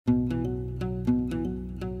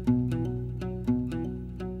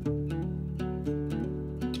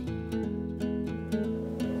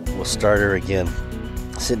we'll start her again.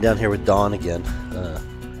 Sitting down here with Dawn again.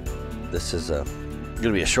 This is going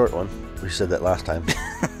to be a short one. We said that last time.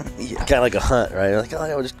 Yeah. Kind of like a hunt, right? Like, oh,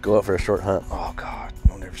 yeah, we'll just go out for a short hunt. Oh, God.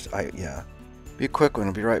 I'll never... yeah. Be a quick one.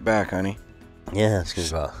 I'll be right back, honey. Yeah, it's going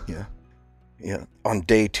to go. Yeah. Yeah. On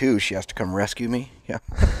day 2, she has to come rescue me. Yeah.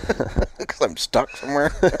 Because I'm stuck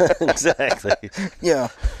somewhere. Exactly. Yeah.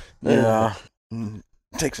 Yeah.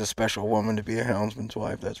 It takes a special woman to be a houndsman's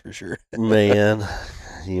wife, that's for sure. Man,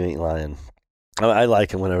 you ain't lying. I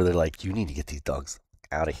like it whenever they're like, you need to get these dogs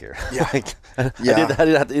out of here. Yeah. Like, Yeah. I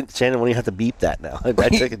did have to, Shannon, when you have to beep that now. I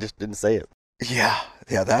think I just didn't say it. Yeah.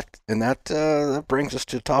 Yeah, that brings us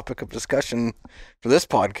to the topic of discussion for this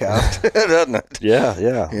podcast, doesn't it? Yeah.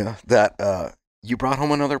 Yeah. That you brought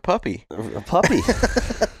home another puppy. A puppy.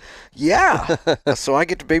 Yeah. So I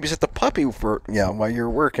get to babysit the puppy while you're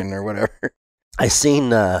working or whatever. I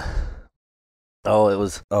seen I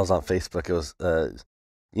was on Facebook. It was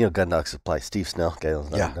Gun Dog Supply, Steve Snell, guy was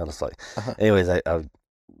Yeah. down the slide. Uh-huh. Anyways, I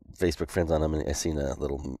Facebook friends on him, and I seen a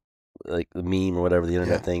little like the meme or whatever, the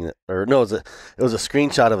internet thing it was a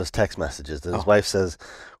screenshot of his text messages that his wife says,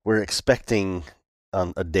 "We're expecting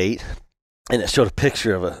a date." And it showed a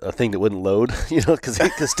picture of a thing that wouldn't load,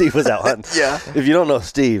 because Steve was out hunting. Yeah. If you don't know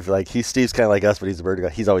Steve, Steve's kind of like us, but he's a bird guy.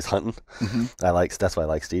 He's always hunting. Mm-hmm. That's why I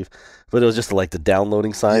like Steve. But it was just like the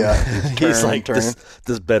downloading sign. Yeah. He's like,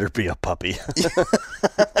 this better be a puppy.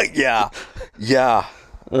 Yeah. Yeah.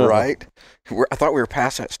 Right. I thought we were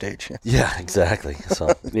past that stage. Yeah, exactly. So,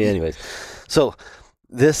 anyways, so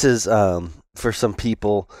this is for some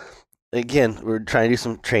people. Again, we're trying to do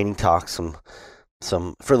some training talks, some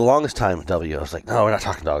for the longest time, I was like, no, we're not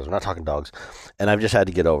talking dogs. And I've just had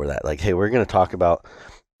to get over that. Like, hey, we're going to talk about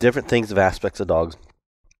different things of aspects of dogs.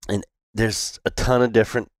 And there's a ton of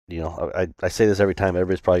different, I say this every time.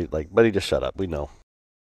 Everybody's probably like, buddy, just shut up. We know.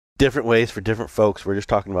 Different ways for different folks. We're just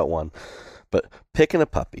talking about one. But picking a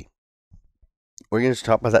puppy, we're going to just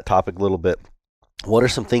talk about that topic a little bit. What are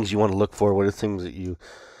some things you want to look for? What are things that you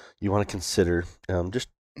want to consider?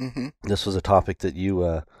 This was a topic that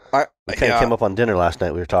you kind of came up on dinner last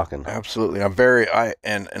night. We were talking. Absolutely. I'm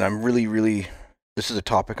really, this is a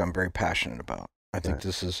topic I'm very passionate about. I think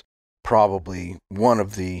this is probably one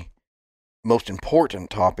of the most important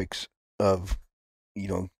topics of,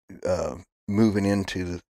 moving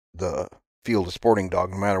into the field of sporting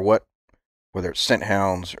dog, no matter what, whether it's scent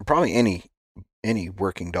hounds or probably any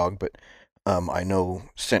working dog. But I know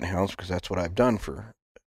scent hounds because that's what I've done for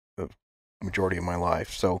the majority of my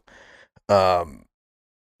life. So,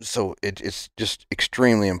 it's just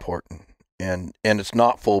extremely important, and it's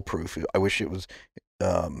not foolproof. I wish it was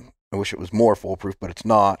more foolproof, but it's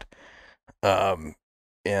not. So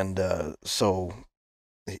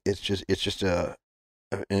it's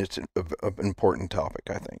an important topic,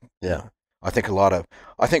 I think. Yeah. I think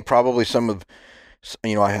probably some of,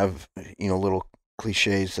 I have, little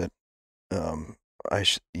cliches that, I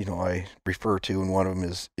refer to, and one of them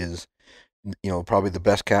is probably the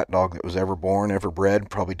best cat dog that was ever born, ever bred,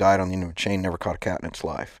 probably died on the end of a chain, never caught a cat in its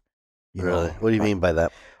life. Really? What do you mean by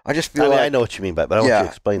that? I just feel I know what you mean by it, but I want you to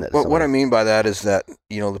explain that. What I mean by that is that,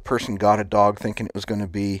 the person got a dog thinking it was going to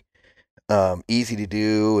be easy to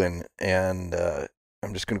do, and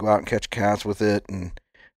I'm just going to go out and catch cats with it, and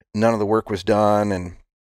none of the work was done, and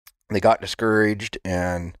they got discouraged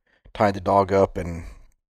and tied the dog up, and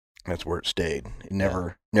that's where it stayed. It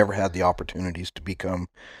never had the opportunities to become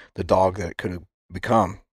the dog that it could have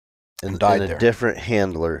become, and died there. Different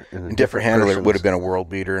handler. Different handler would have been a world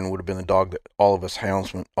beater, and would have been the dog that all of us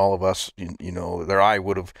houndsmen, I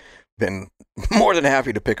would have been more than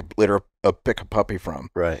happy to pick a puppy from.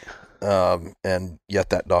 Right. And yet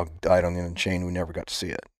that dog died on the end of the chain. We never got to see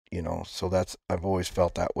it. So I've always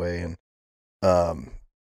felt that way,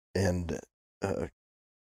 and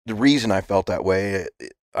the reason I felt that way,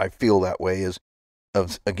 I feel that way, is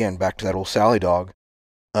again back to that old Sally dog.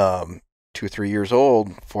 2 or 3 years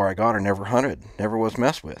old before I got her, never hunted, never was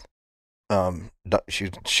messed with. She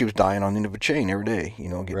was dying on the end of a chain every day,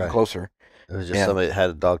 getting closer. It was just somebody that had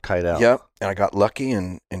a dog tied out. Yep, and I got lucky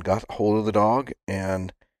and got hold of the dog,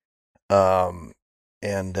 and turned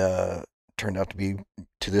out to be,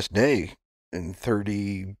 to this day, in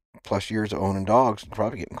 30 plus years of owning dogs,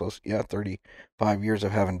 probably getting close. 35 years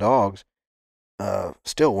of having dogs.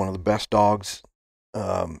 Still one of the best dogs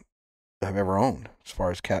I've ever owned. As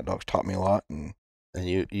far as cat dogs, taught me a lot. And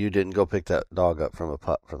you didn't go pick that dog up from a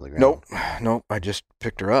pup from the ground? Nope. I just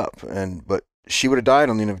picked her up, but she would have died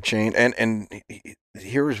on the end of a chain. And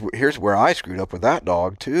here's where I screwed up with that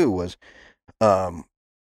dog too. Was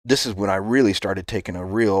this is when I really started taking a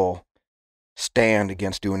real stand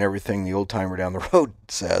against doing everything the old timer down the road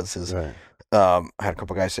says. Is right. I had a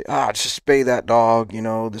couple guys say, just spay that dog,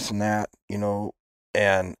 this and that,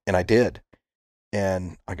 and I did.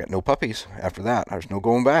 And I got no puppies after that. There's no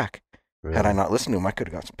going back. Really? Had I not listened to him, I could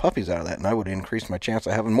have got some puppies out of that, and I would have increased my chance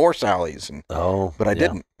of having more Sallies. But I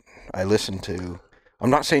didn't. I listened to. I'm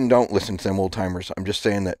not saying don't listen to them old timers. I'm just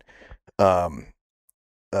saying that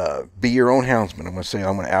be your own houndsman. I'm going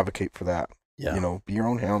to advocate for that. Yeah. Be your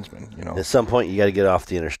own houndsman. At some point, you got to get off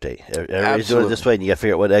the interstate. Everybody's doing it this way, and you got to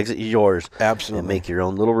figure out what exit is yours. Absolutely. And make your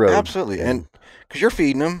own little road. Absolutely. And because you're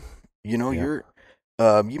feeding them, you're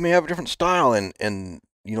you may have a different style, and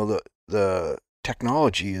the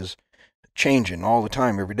technology is changing all the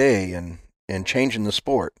time, every day, and changing the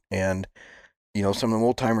sport. And some of the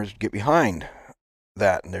old timers get behind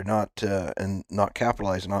that, and they're not and not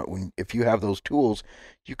capitalizing on it. If you have those tools,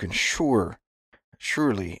 you can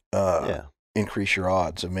surely increase your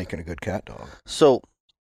odds of making a good cat dog. So,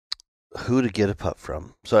 who to get a pup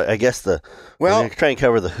from? So I guess we're going to try and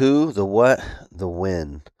cover the who, the what, the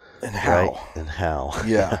when, and how, right? And how.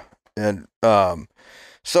 Yeah, and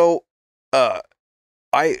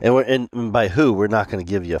and by who, we're not going to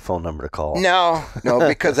give you a phone number to call. No,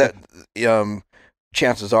 because that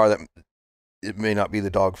chances are that it may not be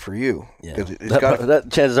the dog for you. Yeah.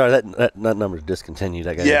 Chances are that number is discontinued.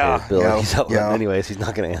 I got to pay his bill. Anyways, he's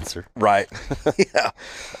not going to answer. Right. Yeah.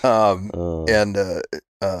 And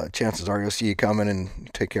chances are you'll see you coming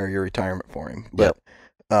and take care of your retirement for him. But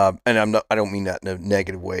and I don't mean that in a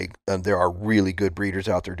negative way. There are really good breeders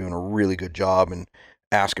out there doing a really good job and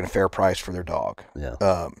asking a fair price for their dog.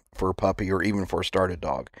 Yeah. For a puppy or even for a started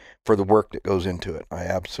dog, for the work that goes into it. I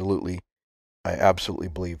absolutely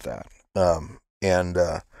believe that. So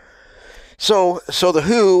the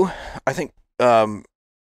who, I think,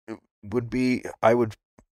 would be, I would,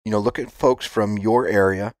 look at folks from your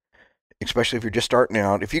area, especially if you're just starting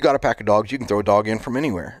out. If you got a pack of dogs, you can throw a dog in from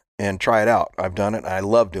anywhere and try it out. I've done it. I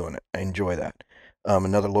love doing it. I enjoy that.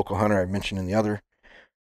 Another local hunter I mentioned in other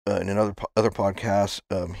podcasts,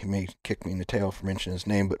 he may kick me in the tail for mentioning his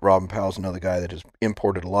name, but Robin Powell's another guy that has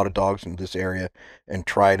imported a lot of dogs into this area and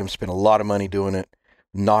tried them, spent a lot of money doing it.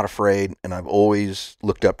 Not afraid, and I've always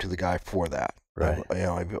looked up to the guy for that. Right.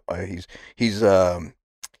 He's the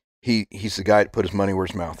guy that put his money where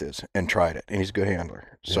his mouth is and tried it, and he's a good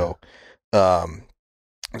handler. Yeah.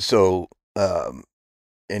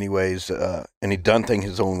 And he'd done things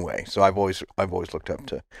his own way. So I've always looked up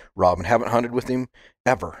to Robin. Haven't hunted with him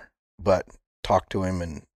ever, but talked to him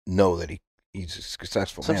and know that he's a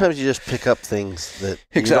successful. Sometimes you just pick up things that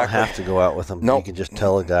you don't have to go out with them. Nope. You can just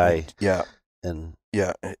tell a guy. Yeah. And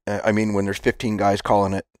I mean, when there's 15 guys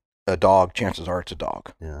calling it a dog, chances are it's a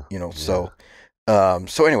dog. Yeah. So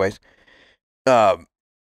anyways,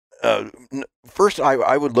 first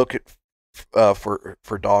I would look at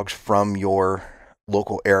for dogs from your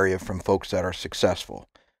local area, from folks that are successful.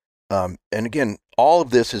 And again, all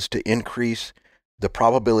of this is to increase the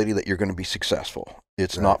probability that you're going to be successful.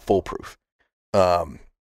 It's not foolproof.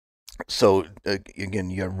 So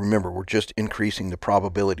again, you got to remember, we're just increasing the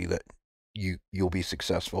probability that you'll be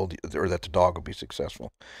successful, or that the dog will be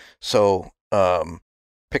successful. So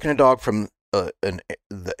picking a dog from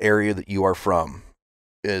the area that you are from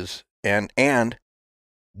is and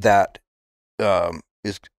that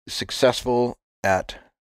is successful at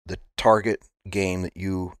the target game that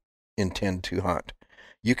you intend to hunt.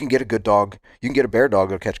 You can get a good dog. You can get a bear dog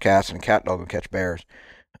that'll catch cats and a cat dog will catch bears.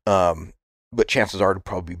 But chances are to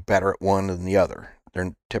probably be better at one than the other.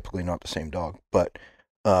 They're typically not the same dog, but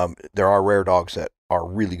there are rare dogs that are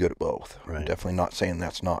really good at both. Right. I'm definitely not saying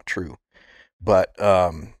that's not true, but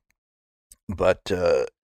and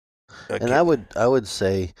I would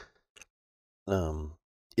say,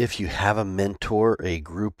 if you have a mentor, a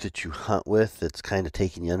group that you hunt with that's kind of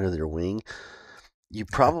taking you under their wing, you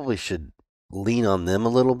probably should lean on them a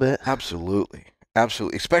little bit. Absolutely,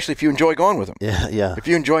 especially if you enjoy going with them. Yeah. If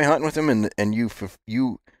you enjoy hunting with them and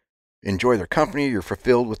you enjoy their company, you're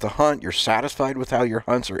fulfilled with the hunt, you're satisfied with how your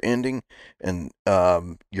hunts are ending, and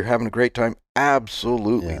you're having a great time,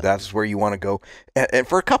 absolutely, that's where you want to go. And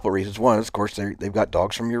for a couple of reasons. One is, of course, they've got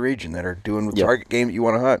dogs from your region that are doing the target game that you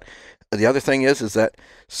want to hunt. The other thing is that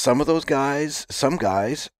some guys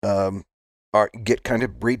get kind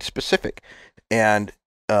of breed specific, and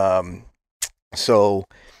so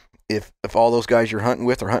if all those guys you're hunting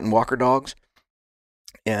with are hunting walker dogs,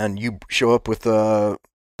 and you show up with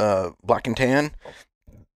black and tan,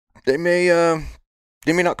 they may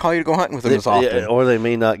not call you to go hunting with them as often, or they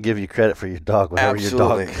may not give you credit for your dog. Whenever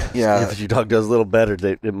Absolutely. Your dog, yeah. If your dog does a little better,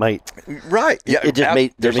 it might. Right. Yeah. It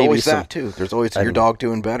just there's always that too. There's always your dog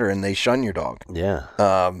doing better, and they shun your dog. Yeah.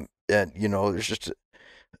 And there's just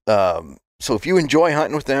so if you enjoy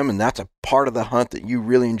hunting with them, and that's a part of the hunt that you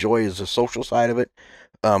really enjoy, is the social side of it,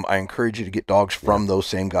 I encourage you to get dogs from those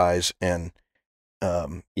same guys. And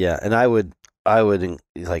yeah, and I would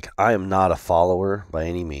like, I am not a follower by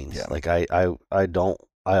any means. Yeah. Like I don't.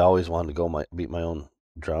 I always wanted to go beat my own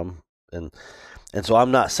drum, and so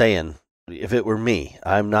I'm not saying, if it were me,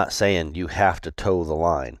 I'm not saying you have to toe the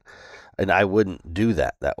line, and I wouldn't do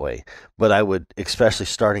that way. But I would, especially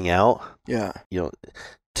starting out, yeah,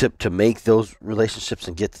 to make those relationships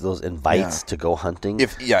and get to those invites to go hunting.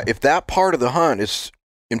 If that part of the hunt is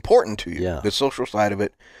important to you, Yeah. the social side of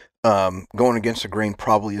it, going against the grain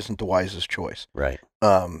probably isn't the wisest choice. Right.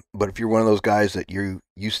 But if you're one of those guys that you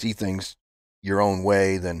see things your own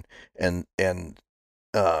way, then and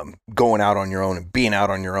going out on your own and being out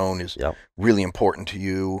on your own is really important to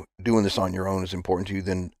you. Doing this on your own is important to you.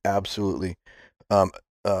 Then absolutely.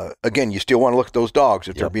 Again, you still want to look at those dogs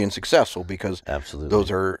if they're being successful, because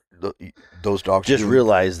absolutely those dogs. Just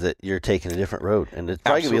realize that you're taking a different road, and it's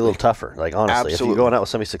probably gonna be a little tougher. Like, honestly, if you're going out with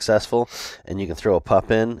somebody successful and you can throw a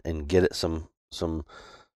pup in and get it some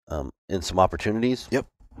in some opportunities. Yep.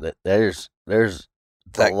 There's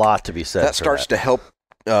a lot to be said. That starts to help.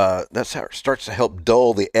 Starts to help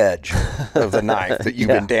dull the edge of the knife that you've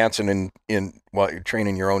been dancing in while you're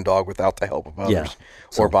training your own dog without the help of others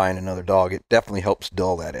or buying another dog. It definitely helps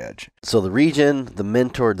dull that edge. So the region, the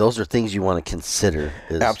mentor, those are things you want to consider.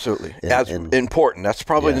 Absolutely, as important. That's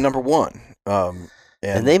probably the number one.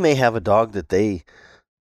 And they may have a dog that they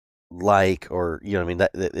like, or I mean,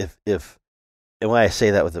 that if and when I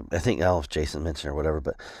say that I think Jason mentioned or whatever,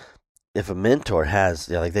 but if a mentor has,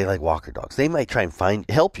 like, they like walker dogs, they might try and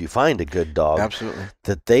help you find a good dog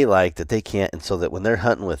that they like, that they can't, and so that when they're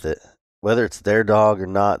hunting with it, whether it's their dog or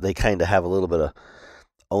not, they kind of have a little bit of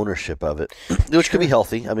ownership of it, which could be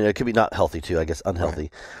healthy. I mean, it could be not healthy too, I guess, unhealthy.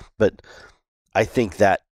 Right. But I think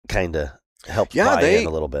that kind of helps buy in a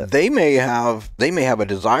little bit. They may have a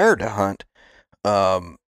desire to hunt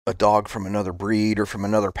a dog from another breed or from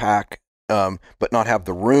another pack, but not have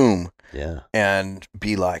the room. Yeah. And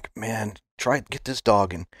be like, man, get this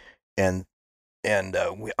dog, and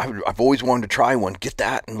I've always wanted to try one. Get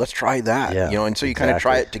that, and let's try that. Yeah, and so you kind of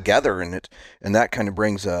try it together, and that kind of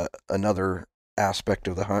brings another aspect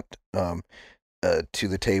of the hunt to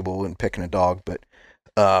the table and picking a dog. But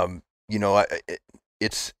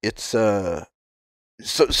it's so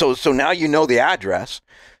now the address,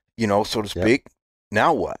 so to speak. Yep.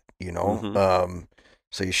 Now what? Mm-hmm.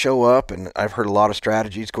 So you show up, and I've heard a lot of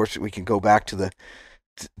strategies. Of course, we can go back to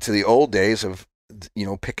the old days of,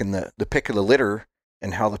 picking the pick of the litter,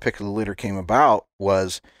 and how the pick of the litter came about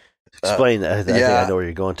was. Explain that. I think I know where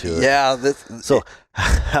you're going to. Yeah. So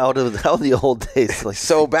how the old days? Like,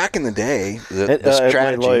 so back in the day, the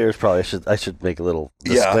strategy. My lawyers probably I should make a little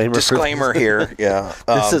disclaimer. Disclaimer here. Yeah.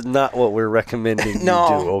 This is not what we're recommending.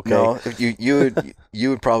 No, you do. Okay. No. You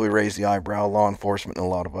would probably raise the eyebrow, law enforcement and a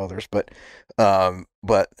lot of others, but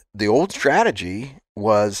the old strategy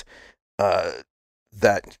was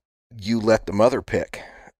that you let the mother pick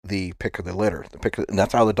the pick of the litter, and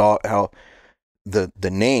that's how the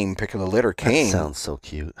name pick of the litter came. That sounds so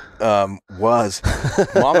cute. Was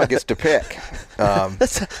Mama gets to pick.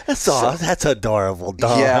 That's adorable,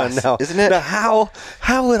 dog. Yeah, isn't it? Now,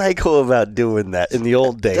 how would I go about doing that in the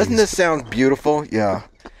old days? Doesn't this sound beautiful? Yeah.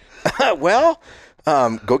 Well,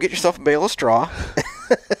 go get yourself a bale of straw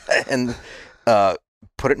and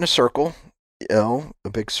put it in a circle, a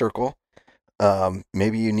big circle.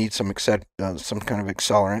 Maybe you need some kind of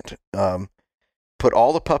accelerant. Put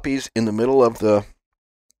all the puppies in the middle of the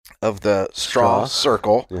straw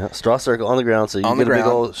circle. Yeah, straw circle on the ground. So you get a big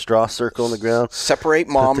old straw circle on the ground. Separate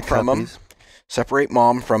mom from them. Separate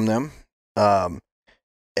mom from them.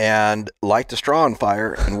 And light the straw on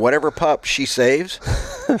fire. And whatever pup she saves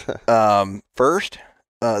first,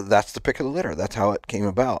 that's the pick of the litter. That's how it came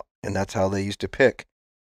about. And that's how they used to pick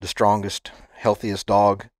the strongest, healthiest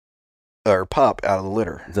dog or pup out of the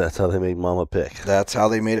litter. That's how they made Mama pick. That's how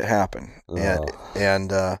they made it happen. Oh.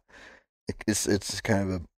 And it's kind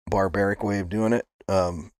of a barbaric way of doing it.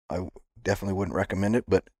 I definitely wouldn't recommend it,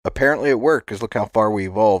 but apparently it worked, because look how far we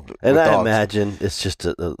evolved. And I dogs. Imagine it's just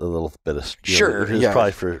a little bit of sure. It's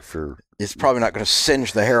probably for it's probably not going to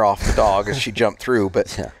singe the hair off the dog as she jumped through,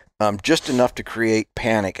 but just enough to create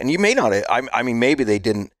panic. And you may not. I mean, maybe they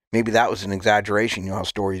didn't. Maybe that was an exaggeration. You know how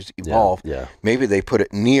stories evolve. Yeah. Maybe they put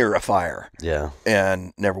it near a fire. Yeah.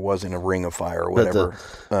 And never was in a ring of fire or whatever.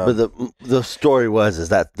 But the story is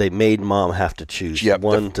that they made Mom have to choose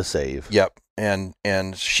one to save. Yep. And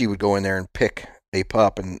she would go in there and pick a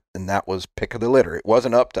pup, and that was pick of the litter. It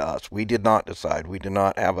wasn't up to us. We did not decide. We did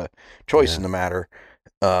not have a choice in the matter.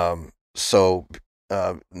 So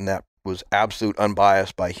that was absolute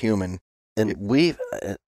unbiased by human. And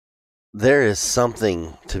there is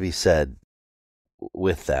something to be said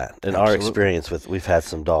with that. In our experience we've had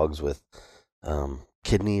some dogs with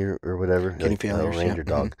kidney or whatever, kidney failures, Ranger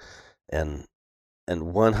dog, and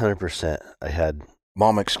 100% I had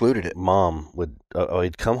mom excluded it. Mom would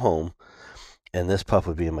he'd come home, and this pup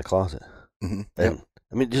would be in my closet, and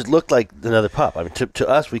I mean, it just looked like another pup. I mean, to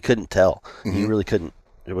us, we couldn't tell. You really couldn't.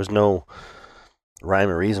 There was no rhyme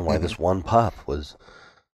or reason why this one pup was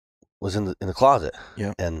in the closet.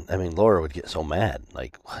 Yeah. And I mean, Laura would get so mad.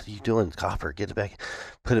 Like, what are you doing, Copper? Get it back,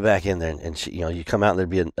 put it back in there. And she, you come out and there'd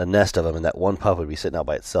be a nest of them, and that one pup would be sitting out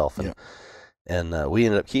by itself. And we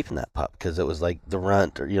ended up keeping that pup because it was like the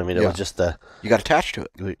runt, or it was just you got attached to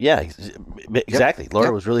it. Yeah, exactly.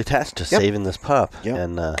 Laura was really attached to saving this pup,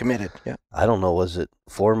 and committed. Yeah. I don't know, was it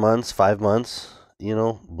 4 months, 5 months?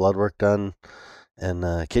 Blood work done,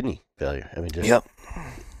 and kidney failure. I mean, just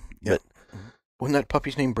But wasn't that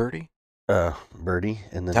puppy's name Birdie? Birdie,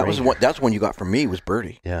 and then that was one. That's one you got from me. Was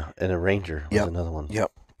Birdie? Yeah, and a Ranger was another one.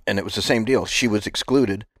 Yep. And it was the same deal. She was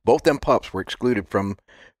excluded. Both them pups were excluded from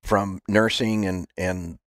nursing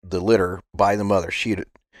and the litter by the mother.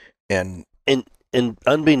 And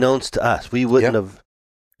unbeknownst to us, we wouldn't have.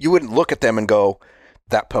 You wouldn't look at them and go,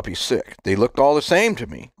 "That puppy's sick." They looked all the same to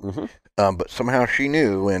me. But somehow she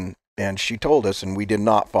knew, and she told us, and we did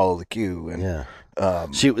not follow the cue. And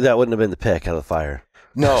that wouldn't have been the pick out of the fire.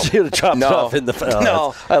 No, she would have chopped it off in the fire.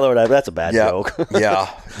 No, that's a bad joke.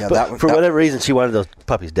 But for whatever reason, she wanted those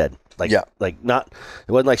puppies dead. Like not.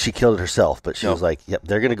 It wasn't like she killed it herself, but she was like, "Yep,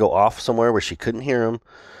 they're going to go off somewhere where she couldn't hear them."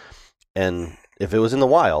 And if it was in the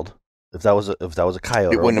wild, if that was a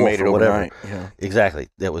coyote, it wouldn't have made it overnight. Yeah, exactly.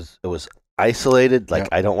 It was isolated. Like,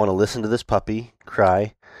 I don't want to listen to this puppy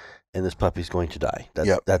cry, and this puppy's going to die.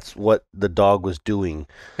 That's what the dog was doing.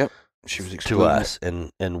 Yep. She was to us,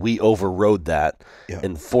 and we overrode that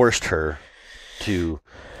and forced her to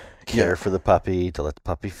care for the puppy, to let the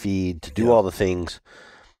puppy feed, to do all the things.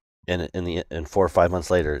 And in 4 or 5 months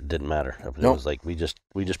later, it didn't matter. It was like we just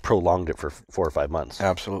prolonged it for 4 or 5 months.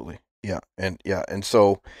 Absolutely, and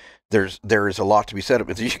so there is a lot to be said.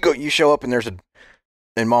 But you show up and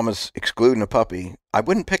and Mama's excluding a puppy. I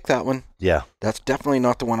wouldn't pick that one. Yeah, that's definitely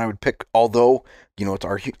not the one I would pick. Although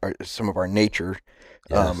it's some of our nature.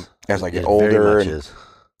 Yes. As I get older,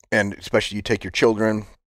 and especially you take your children,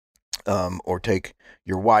 or take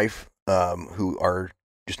your wife, who are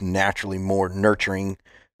just naturally more nurturing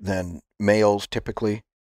than males typically.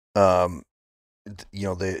 They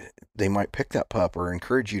might pick that pup or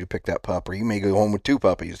encourage you to pick that pup, or you may go home with 2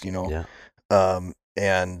 puppies. And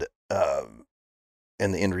the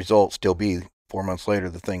end result still be 4 months later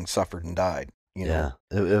the thing suffered and died. It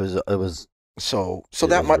was. So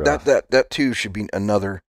that too should be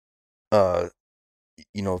another,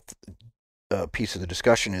 piece of the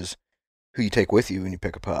discussion is who you take with you when you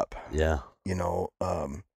pick a pup. Yeah.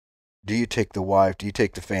 Do you take the wife? Do you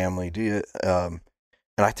take the family? Do you? And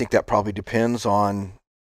I think that probably depends on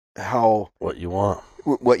what you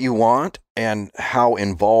want, and how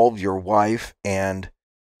involved your wife and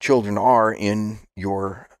children are in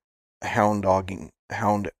your hound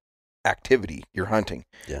activity, your hunting.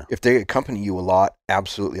 Yeah. If they accompany you a lot,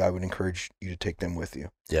 absolutely, I would encourage you to take them with you.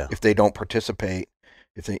 Yeah. If they don't participate,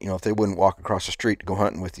 if they wouldn't walk across the street to go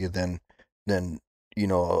hunting with you, then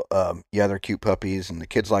they're cute puppies and the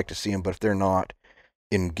kids like to see them. But if they're not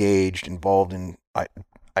involved in, I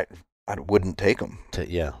wouldn't take them.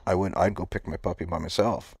 I wouldn't. I'd go pick my puppy by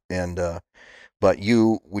myself. And but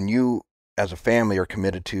when you as a family are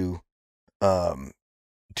committed to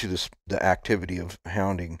the activity of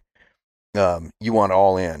hounding, you want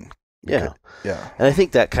all in. Yeah. And I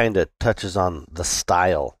think that kind of touches on the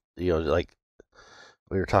style, like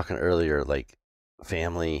we were talking earlier, like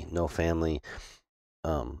family, no family,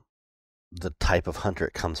 the type of hunter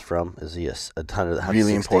it comes from. Is he a hunter that hunts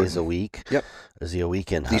really 6 days a week? Yep. Is he a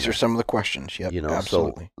weekend hunter? These are some of the questions. Yep.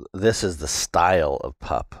 Absolutely. So this is the style of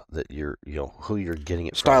pup that who you're getting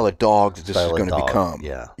it style from. of dog that this is going to become.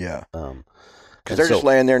 Yeah. Yeah. Because they're just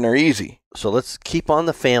laying there and they're easy. So let's keep on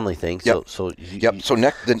the family thing. Yep. So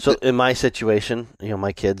in my situation,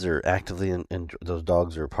 my kids are actively and those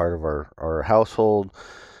dogs are part of our household.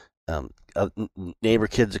 Neighbor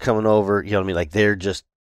kids are coming over. You know what I mean? Like they're just.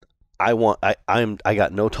 I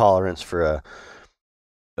got no tolerance for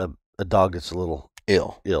a dog that's a little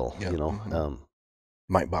ill. Yep.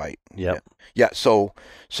 Might bite. Yep. Yeah. So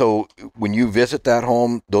when you visit that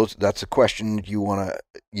home, that's a question you want to,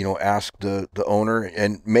 ask the owner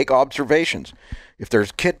and make observations. If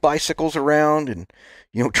there's kid bicycles around and,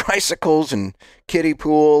 tricycles and kiddie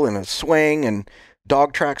pool and a swing and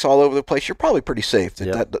dog tracks all over the place, you're probably pretty safe.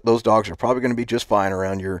 Yep. Those dogs are probably going to be just fine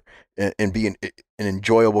around your and be an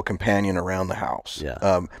enjoyable companion around the house.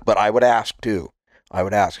 Yeah. But I would ask too. I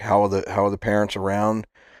would ask how are the parents around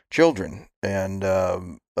children and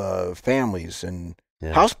families and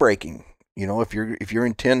Yeah. housebreaking. If you're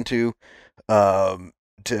intend to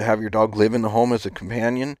have your dog live in the home as a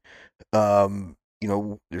companion,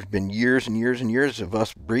 there's been years and years and years of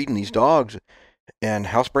us breeding these dogs, and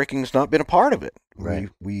housebreaking has not been a part of it. Right.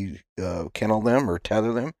 We kennel them or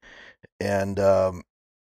tether them, and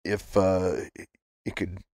if it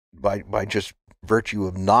could by just virtue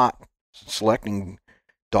of not selecting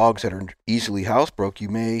dogs that are easily housebroke, you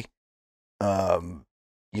may have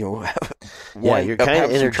Yeah, you're kind of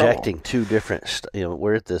have some interjecting trouble. two different.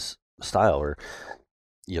 We're at this style where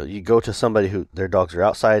you go to somebody who their dogs are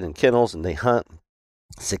outside in kennels and they hunt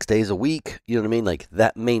 6 days a week. You know what I mean? Like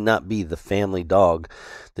that may not be the family dog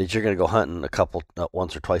that you're going to go hunting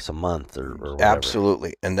once or twice a month or whatever.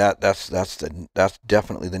 Absolutely, and that's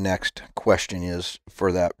definitely the next question is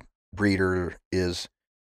for that breeder is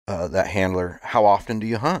that handler. How often do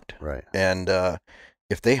you hunt? Right. And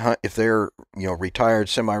if they're retired,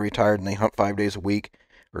 semi-retired, and they hunt 5 days a week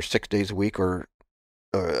or 6 days a week or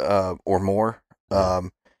more, Yeah.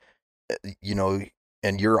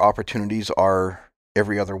 and your opportunities are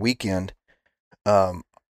every other weekend,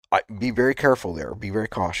 be very careful there. Be very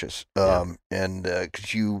cautious, and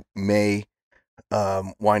because you may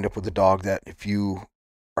wind up with a dog that if you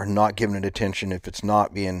are not giving it attention, if it's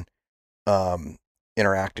not being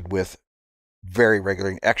interacted with very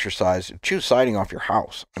regularly, exercise, choose siding off your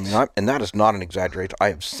house. I mean, and that is not an exaggeration. I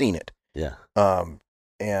have seen it. Yeah. And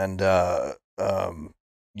and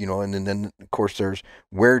then of course there's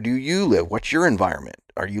where do you live? What's your environment?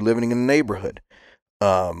 Are you living in a neighborhood?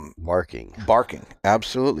 Barking.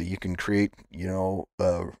 Absolutely. You can create,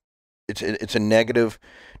 it's a negative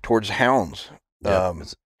towards hounds. Yep.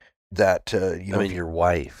 I mean, your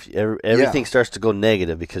wife. Everything starts to go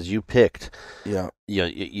negative because you picked. Yeah.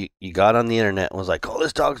 You got on the internet and was like, "Oh,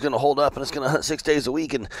 this dog's gonna hold up and it's gonna hunt 6 days a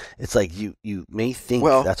week," and it's like you may think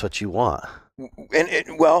that's what you want.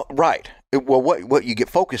 Right. What you get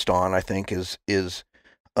focused on, I think, is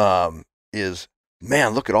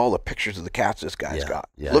man, look at all the pictures of the cats this guy's got.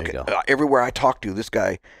 Yeah, Look at everywhere I talk to this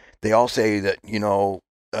guy, they all say that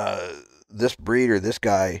this breeder, this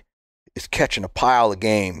guy is catching a pile of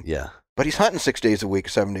game. Yeah. But he's hunting 6 days a week,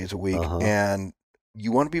 7 days a week, and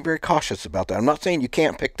you want to be very cautious about that. I'm not saying you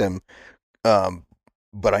can't pick them,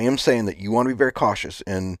 but I am saying that you want to be very cautious,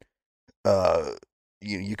 and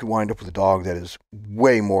you can wind up with a dog that is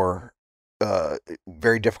way more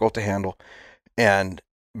very difficult to handle and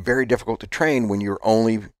very difficult to train when your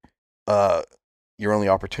only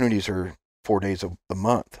opportunities are 4 days a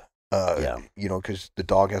month. Because the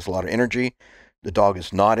dog has a lot of energy. The dog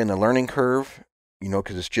is not in the learning curve,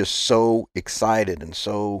 because it's just so excited and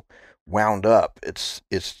so wound up. It's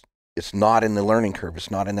not in the learning curve. It's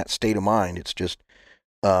not in that state of mind. It's just,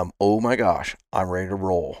 oh my gosh, I'm ready to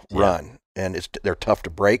run. And they're tough to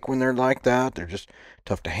break when they're like that. They're just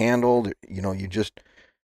tough to handle. You just,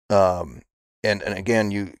 and again,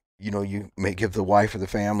 you may give the wife or the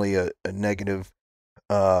family a negative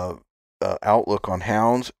outlook on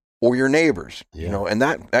hounds or your neighbors, and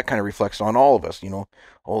that kind of reflects on all of us,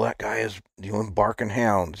 oh, that guy is, barking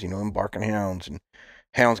hounds, and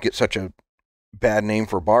hounds get such a bad name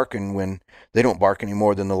for barking when they don't bark any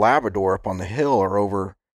more than the Labrador up on the hill or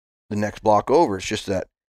over the next block over. It's just that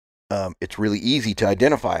it's really easy to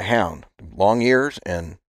identify a hound, long ears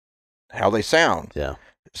and how they sound. Yeah.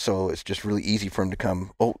 So it's just really easy for him to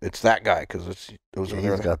come. Oh, it's that guy because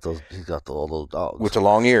He's got all those dogs with the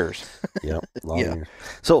long ears. Yep, long ears.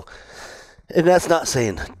 So, and that's not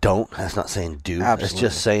saying don't. That's not saying do. Absolutely. It's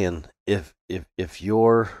just saying if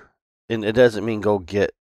you're, and it doesn't mean go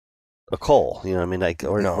get a cull. You know what I mean? Like,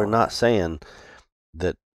 we're not saying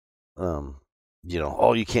that. Oh,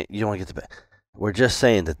 you can't. You don't want to get the back. We're just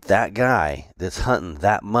saying that guy that's hunting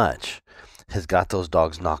that much has got those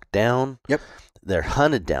dogs knocked down. Yep. They're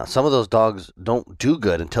hunted down. Some of those dogs don't do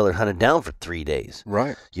good until they're hunted down for 3 days.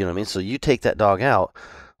 Right. You know what I mean? So you take that dog out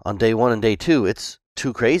on day 1 and day 2, it's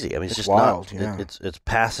too crazy. I mean, it's just wild. It's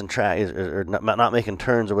passing track or not making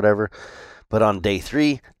turns or whatever. But on day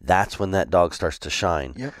 3, that's when that dog starts to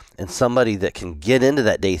shine. Yep. And somebody that can get into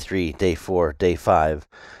that day 3, day 4, day 5,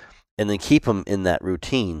 and then keep them in that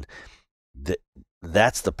routine,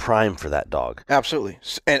 that's the prime for that dog. Absolutely.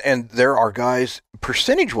 And there are guys,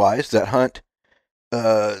 percentage-wise, that hunt,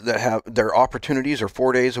 that have their opportunities are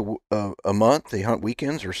 4 days a month. They hunt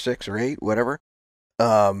weekends or 6 or 8, whatever.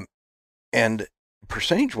 And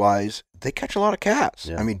percentage-wise, they catch a lot of cats.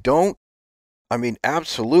 Yeah. I mean, don't I mean,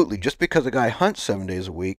 absolutely. Just because a guy hunts 7 days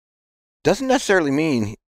a week doesn't necessarily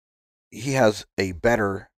mean he has a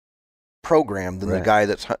better program than the Right. guy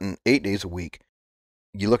that's hunting 8 days a week.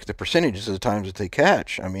 You look at the percentages of the times that they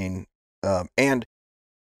catch. I mean, and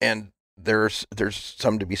there's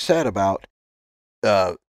something to be said about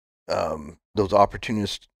uh, those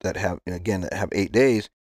opportunists that have 8 days.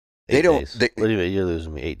 Eight days. What do you mean? You're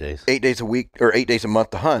losing me 8 days. 8 days a week or 8 days a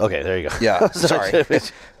month to hunt. Okay, there you go. Yeah, sorry.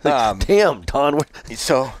 Damn, Don.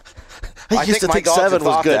 So I used to think 7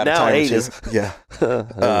 was good. Now 8 is. Yeah.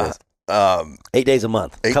 8 days a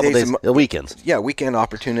month. A couple days, weekends. Yeah, weekend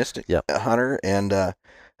opportunistic Yep. hunter, and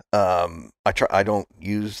I don't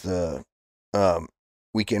use the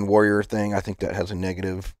weekend warrior thing. I think that has a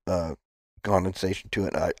negative condensation to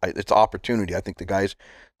it. It's opportunity. I think the guys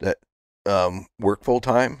that work full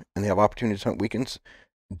time and they have opportunities to hunt weekends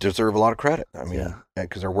deserve a lot of credit. I mean,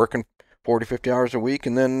 because they're working 40, 50 hours a week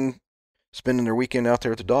and then spending their weekend out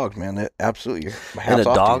there with the dogs, man. That absolutely. And a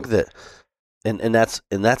dog that, and that's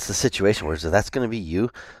the situation where that's going to be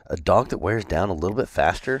you. A dog that wears down a little bit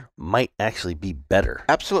faster might actually be better.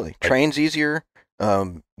 Absolutely. Trains easier,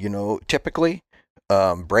 typically,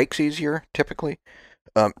 breaks easier, typically.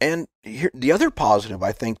 And here, the other positive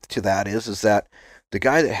I think to that is that the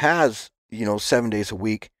guy that has, 7 days a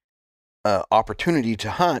week opportunity to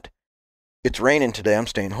hunt, it's raining today, I'm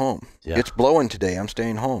staying home. Yeah. It's blowing today, I'm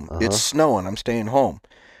staying home. Uh-huh. It's snowing, I'm staying home.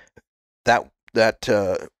 That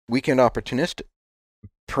weekend opportunistic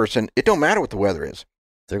person, it don't matter what the weather is.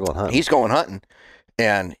 They're going hunting. He's going hunting,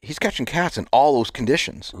 and he's catching cats in all those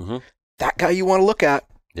conditions. Mm-hmm. That guy you want to look at.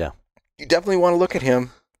 Yeah. You definitely want to look at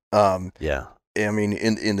him. Yeah. I mean,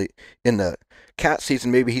 in the cat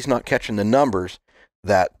season, maybe he's not catching the numbers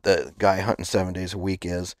that the guy hunting 7 days a week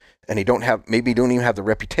is, and he don't even have the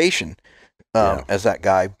reputation as that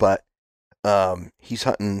guy, but he's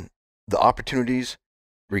hunting the opportunities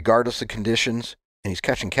regardless of conditions, and he's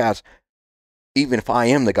catching cats. Even if I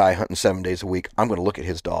am the guy hunting 7 days a week, I'm going to look at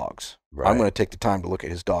his dogs. Right. I'm going to take the time to look at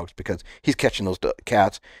his dogs because he's catching those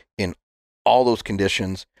cats in all those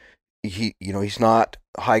conditions. He's not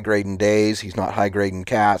high grading days. He's not high grading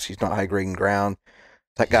cats. He's not high grading ground.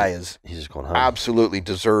 That guy he's just going home. Absolutely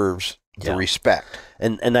deserves the respect.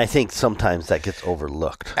 And I think sometimes that gets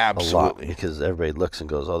overlooked. Absolutely. A lot because everybody looks and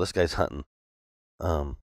goes, "Oh, this guy's hunting."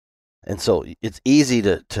 And so it's easy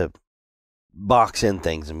to box in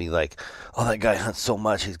things and be like, "Oh, that guy hunts so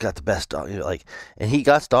much. He's got the best dog." And he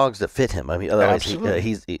got dogs that fit him. I mean, otherwise,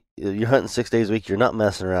 you're hunting 6 days a week. You're not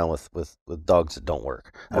messing around with dogs that don't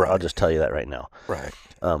work. Right. I'll just tell you that right now. Right.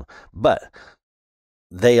 But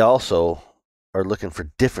they also are looking for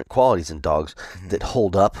different qualities in dogs that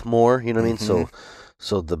hold up more. You know what I mean?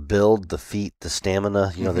 So the build, the feet, the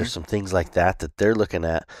stamina. There's some things like that they're looking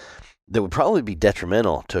at that would probably be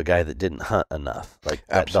detrimental to a guy that didn't hunt enough. Like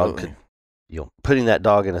that dog could. Putting that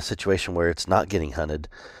dog in a situation where it's not getting hunted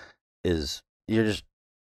is you're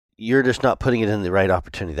just not putting it in the right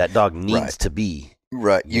opportunity. That dog needs to be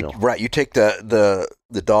right. You take the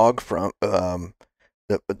dog from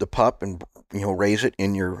the pup and raise it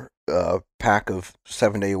in your pack of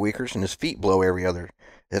 7 day a weekers, and his feet blow every other.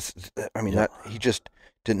 That he just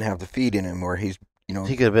didn't have the feed in him, where he's.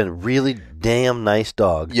 He could have been a really damn nice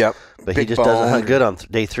dog. Yep. But he just doesn't hunt good on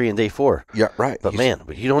day 3 and day 4. Yeah, right. But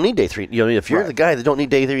you don't need day 3. If you're the guy that don't need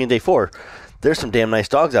day 3 and day 4, there's some damn nice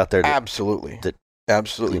dogs out there. Absolutely.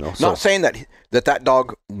 Absolutely. Not saying that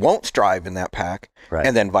dog won't strive in that pack, right.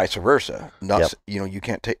 And then vice versa. You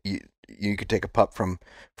can't take you could take a pup from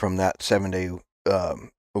that 7 day a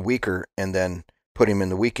weeker and then put him in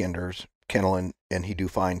the weekenders kennel and he do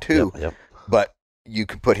fine too. Yep. But you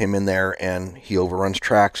could put him in there and he overruns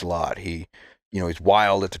tracks a lot. He's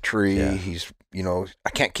wild at the tree. Yeah. He's, I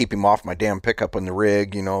can't keep him off my damn pickup on the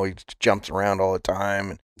rig. He jumps around all the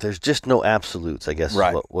time. There's just no absolutes, I guess.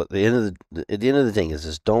 Right. At the end of the thing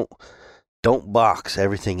is don't box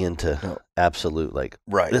everything into absolute. Like,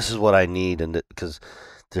 right. This is what I need. And because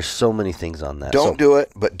there's so many things on that. Don't do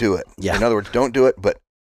it, but do it. Yeah. In other words, don't do it, but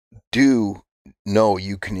do know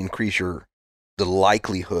you can increase the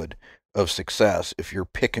likelihood of success if you're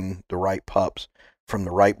picking the right pups from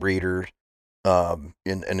the right breeders, and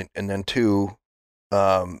then too,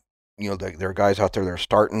 there are guys out there that are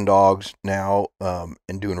starting dogs now,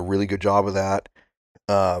 and doing a really good job of that,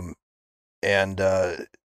 I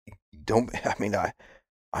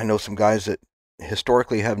know some guys that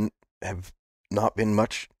historically have not been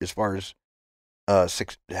much as far as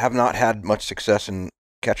have not had much success in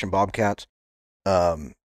catching bobcats.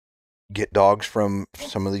 Get dogs from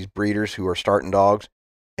some of these breeders who are starting dogs,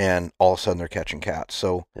 and all of a sudden they're catching cats.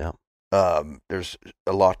 So there's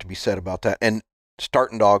a lot to be said about that. And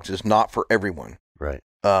starting dogs is not for everyone. Right.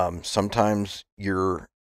 Sometimes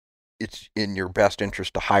it's in your best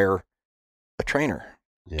interest to hire a trainer.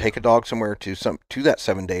 Yeah. Take a dog somewhere to that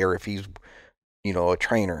 7-day, or if he's, a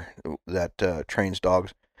trainer that trains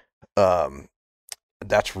dogs.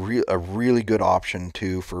 That's a really good option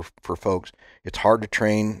too for folks. It's hard to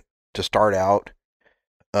train to start out.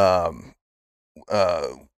 When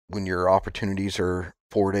your opportunities are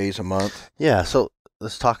 4 days a month. Yeah. So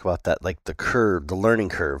let's talk about that, like the learning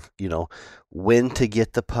curve. When to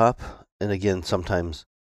get the pup, and again, sometimes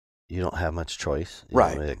you don't have much choice.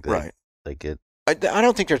 Right. Right. Like it. I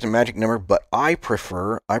don't think there's a magic number, but I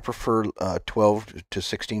prefer 12 to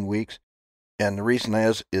 16 weeks, and the reason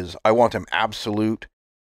is I want them absolute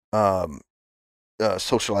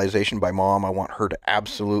socialization by mom. I want her to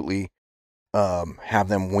absolutely have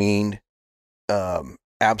them weaned,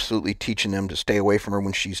 absolutely teaching them to stay away from her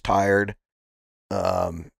when she's tired.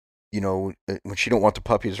 When she don't want the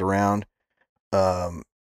puppies around, I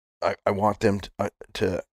want them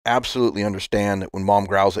to absolutely understand that when mom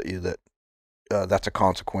growls at you, that that's a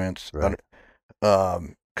consequence. Right.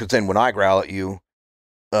 Because then when I growl at you,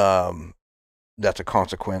 that's a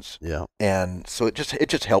consequence. Yeah. And so it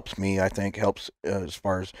just helps me. I think helps as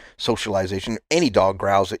far as socialization. Any dog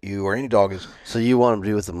growls at you, or any dog is. So you want them to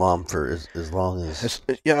be with the mom for as long as.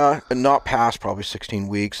 And not past probably 16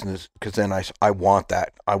 weeks, and because then I want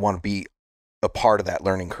that. I want to be a part of that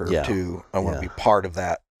learning curve too. I want to be part of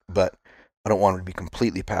that, but I don't want them to be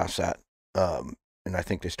completely past that. And I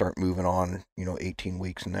think they start moving on, 18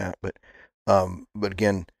 weeks and that. But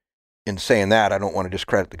again, in saying that, I don't want to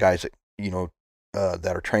discredit the guys that,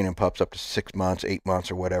 that are training pups up to 6 months, 8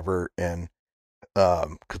 months or whatever. And,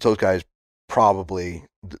 cause those guys probably,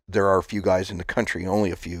 there are a few guys in the country,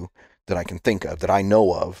 only a few that I can think of, that I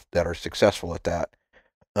know of, that are successful at that.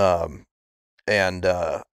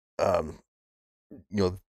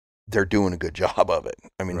 They're doing a good job of it.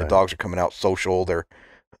 I mean, Right. The dogs are coming out social. They're,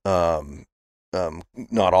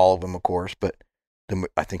 not all of them, of course, but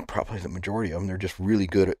I think probably the majority of them, they're just really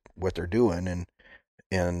good at what they're doing.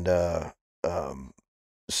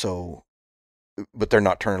 So, but they're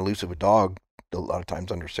not turning loose of a dog a lot of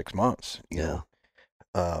times under 6 months, you know?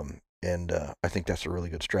 I think that's a really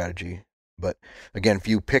good strategy. But again, if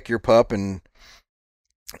you pick your pup, and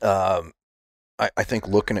I think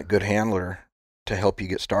looking at good handler to help you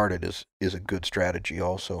get started is a good strategy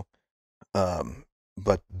also.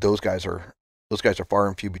 But those guys are far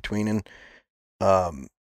and few between,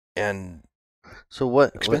 and So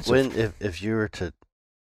when if you were to,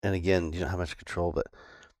 and again, you don't have much control, but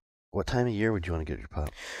what time of year would you want to get your pup?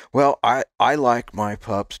 Well, I like my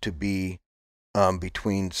pups to be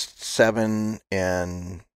between 7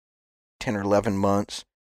 and 10 or 11 months,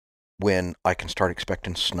 when I can start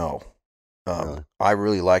expecting snow. Really? I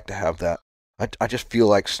really like to have that. I just feel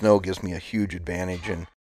like snow gives me a huge advantage, and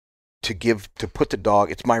to put the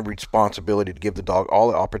dog, it's my responsibility to give the dog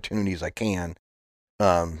all the opportunities I can.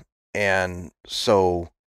 And so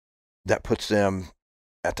that puts them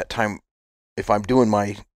at that time, if I'm doing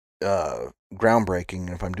my groundbreaking,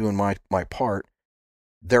 and if I'm doing my part,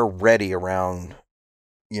 they're ready around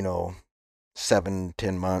 7-10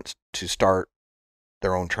 months to start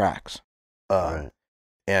their own tracks. Right.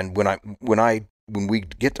 And when we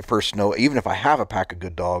get the first snow, even if I have a pack of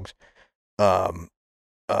good dogs,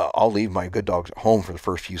 I'll leave my good dogs at home for the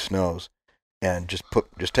first few snows, and just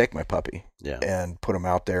take my puppy and put him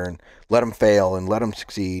out there and let him fail and let him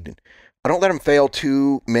succeed. I don't let him fail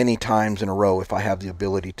too many times in a row if I have the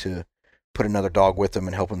ability to put another dog with them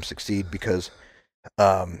and help him succeed, because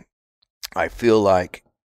I feel like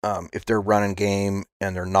if they're running game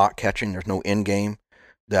and they're not catching, there's no end game,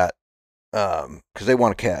 that because they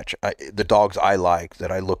want to catch. The dogs I like,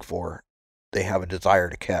 that I look for, they have a desire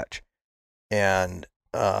to catch. And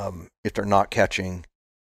if they're not catching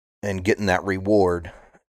and getting that reward,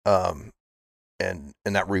 and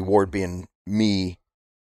that reward being me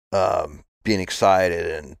being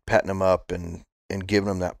excited and patting them up and giving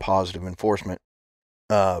them that positive enforcement,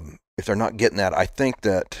 if they're not getting that, I think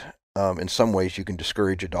that in some ways you can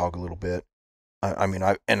discourage a dog a little bit. I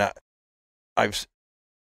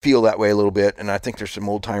feel that way a little bit, and I think there's some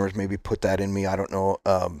old timers maybe put that in me. I don't know,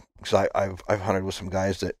 because I've hunted with some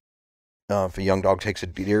guys that if a young dog takes a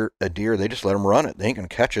deer, they just let them run it. They ain't gonna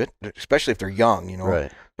catch it, especially if they're young.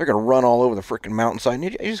 Right. They're gonna run all over the freaking mountainside, and you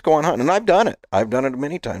just go on hunting. And I've done it. I've done it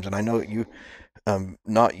many times, and I know that you,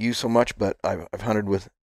 not you so much, but I've hunted with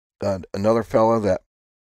another fella that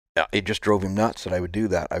it just drove him nuts that I would do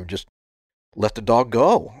that. I would just let the dog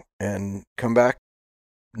go and come back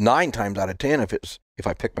 9 times out of 10 if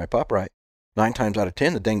I pick my pup right. 9 times out of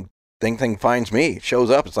 10, the thing finds me. It shows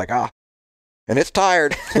up. It's like, and it's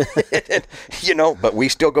tired, but we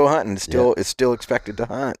still go hunting. It's still expected to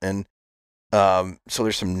hunt. And so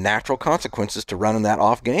there's some natural consequences to running that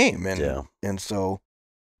off game. And so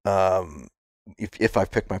if I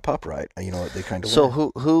pick my pup right, they kind of So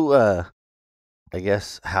who I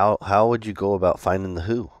guess how would you go about finding the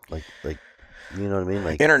who? Like you know what I mean?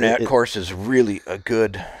 Like internet, of course, is really a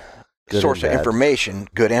good source of information,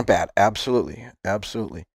 good and bad. Absolutely.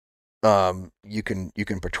 You can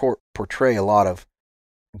portray a lot of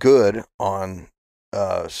good on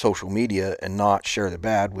social media and not share the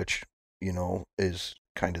bad, which is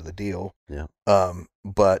kind of the deal. Yeah.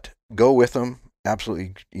 But go with them.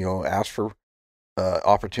 Absolutely. Ask for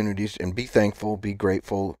opportunities and be thankful, be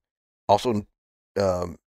grateful. Also,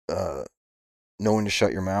 knowing to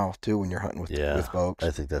shut your mouth too when you're hunting with folks.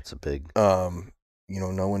 I think that's a big.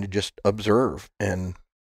 Knowing to just observe and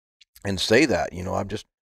say that. I'm just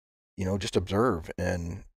just observe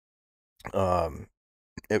and but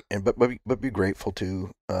be grateful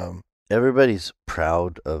too. Everybody's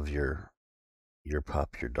proud of your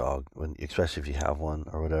pup, your dog, especially if you have one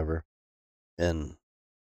or whatever. And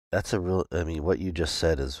that's what you just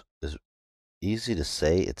said is easy to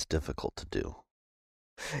say, it's difficult to do.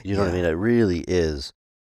 You know what I mean? It really is.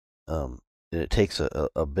 And it takes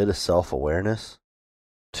a bit of self-awareness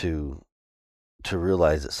to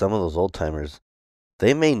realize that some of those old timers,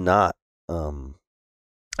 they may not.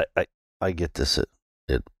 I get this at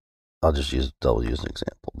I'll just use double use an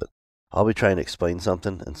example, but I'll be trying to explain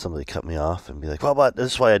something and somebody cut me off and be like, "Well, but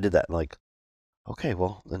this is why I did that." I'm like, "Okay,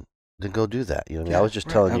 well then go do that." You know what I mean? I was just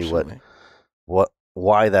telling you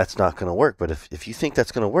why that's not going to work. But if you think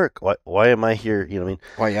that's going to work, why am I here? You know what I mean?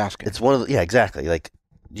 Why are you asking? It's one of the, exactly. Like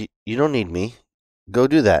you don't need me. Go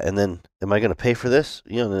do that. And then am I going to pay for this?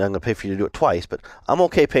 Then I'm going to pay for you to do it twice, but I'm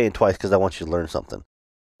okay paying twice because I want you to learn something.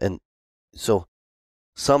 And so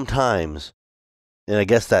sometimes, and I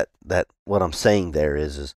guess that what I'm saying there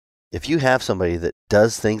is if you have somebody that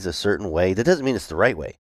does things a certain way, that doesn't mean it's the right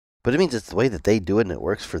way, but it means it's the way that they do it and it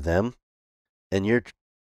works for them. And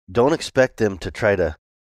don't expect them to try to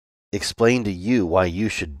explain to you why you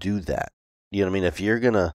should do that. You know what I mean? If you're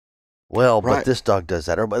going to, but this dog does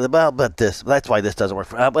that, or but that's why this doesn't work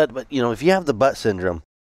for, but if you have the butt syndrome,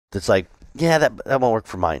 that's like, that won't work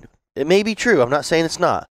for mine. It may be true. I'm not saying it's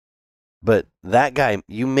not, but that guy,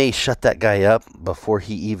 you may shut that guy up before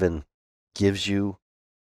he even gives you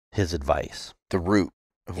his advice. The root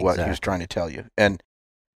of what he was trying to tell you. And,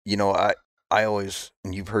 I always,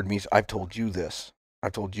 and you've heard me, I've told you this.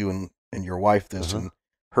 I've told you and your wife this and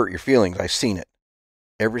hurt your feelings. I've seen it.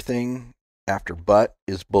 Everything after butt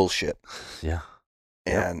is bullshit. Yeah.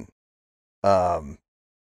 And,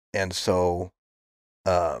 and so,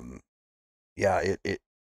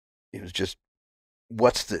 it was just,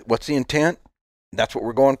 what's the intent? That's what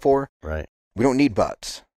we're going for. Right. We don't need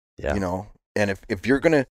butts. Yeah. And if you're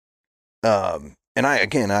going to, and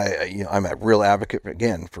I'm a real advocate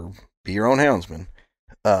again for be your own houndsman.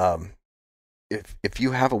 If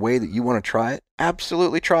you have a way that you want to try it,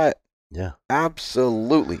 absolutely try it. Yeah.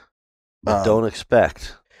 Absolutely. But don't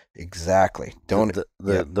expect. Exactly. Don't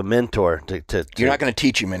the mentor to you're not going to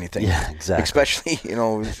teach him anything. Yeah, exactly. Especially, he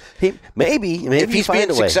maybe if he's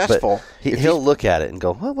being successful, he'll look at it and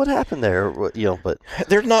go, "Well, what happened there?" But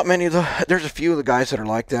there's not many of there's a few of the guys that are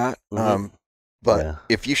like that. But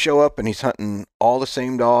if you show up and he's hunting all the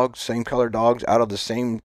same dogs, same color dogs out of the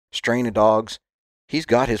same strain of dogs, he's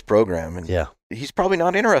got his program, and he's probably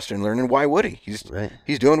not interested in learning. Why would he? He's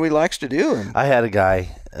doing what he likes to do. And I had a guy.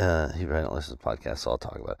 He don't listen to the podcast, so I'll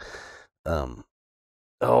talk about it.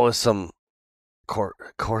 It's some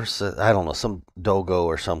course. I don't know, some dogo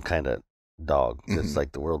or some kind of dog that's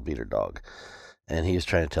like the world beater dog, and he was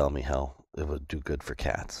trying to tell me how it would do good for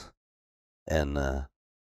cats, and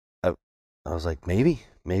I was like, maybe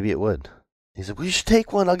it would. He said, "Well, you should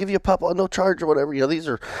take one. I'll give you a pup on no charge or whatever. These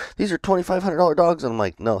are $2,500 dogs." And I'm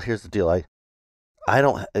like, "No, here's the deal. I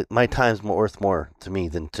don't. My time's worth more to me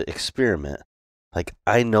than to experiment. Like,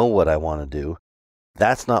 I know what I want to do.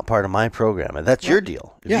 That's not part of my program, and that's your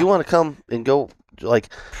deal. If you want to come and go, like,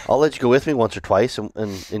 I'll let you go with me once or twice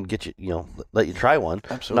and get you, let you try one.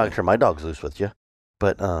 Absolutely. I'm not gonna turn my dogs loose with you,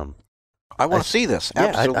 but I want to see this.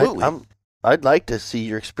 Absolutely. I'd like to see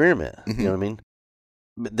your experiment. You know what I mean?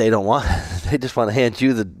 But they don't want. They just want to hand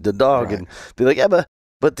you the dog and be like, yeah, but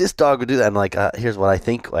this dog would do that. I'm like, here's what I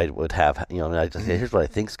think I would have. I just say, here's what I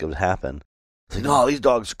think's going to happen. It's like, no, these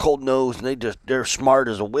dogs are cold nosed and they're smart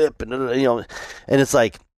as a whip, and and it's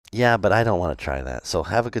like, yeah, but I don't want to try that. So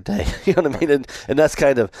have a good day. You know what I mean? And that's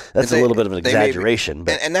a little bit of an exaggeration,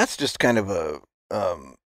 but and that's just kind of a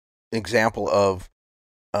example of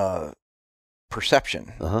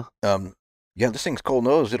perception. yeah, this thing's cold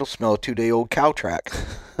nosed. It'll smell a 2-day-old cow track.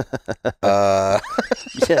 Uh,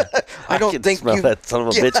 Yeah, I don't can think smell you. that son of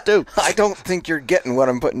a Yeah, bitch too. I don't think you're getting what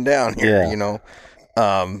I'm putting down here. Yeah. You know,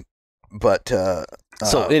 but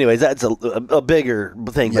So, anyways, that's a bigger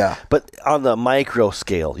thing. yeah, But on the micro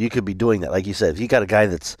scale, you could be doing that, like you said. If you got a guy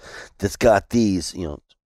that's got these, you know,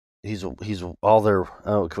 he's all their.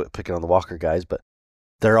 I don't quit picking on the Walker guys, but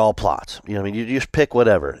they're all plots. You know, what I mean, you just pick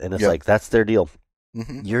whatever, and it's Yep. like that's their deal.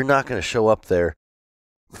 hmm You're not going to show up there,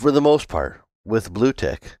 for the most part, with blue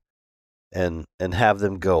tick, and have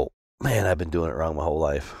them go, man, I've been doing it wrong my whole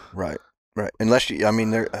life. right. Unless you, I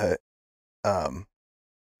mean, there.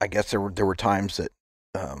 I guess there were times that,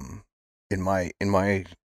 in my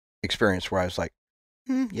experience where I was like,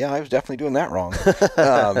 yeah, I was definitely doing that wrong.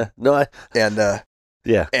 No, And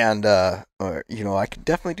yeah, you know, I could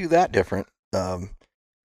definitely do that different.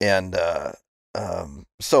 And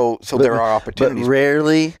so there are opportunities, but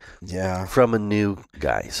rarely yeah, from a new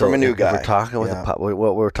guy. So from a new if guy. we're talking with yeah. a pup,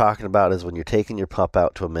 what we're talking about is when you're taking your pup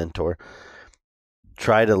out to a mentor,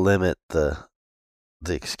 try to limit the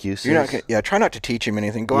excuses. You're not gonna, yeah. Try not to teach him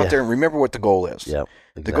anything. Go Yeah. out there and remember what the goal is. Yep,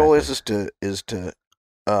 The goal exactly. is to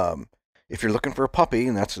if you're looking for a puppy,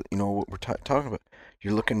 and that's what we're talking about,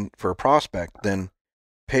 you're looking for a prospect, then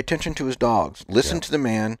pay attention to his dogs. Listen Yeah. to the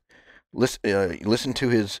man. Listen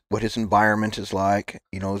to what his environment is like.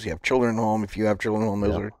 You know, does he have children at home? If you have children at home,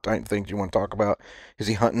 those Yeah. are type of things you want to talk about. Is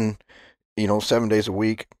he hunting, 7 days a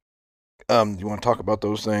week? You want to talk about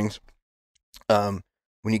those things. When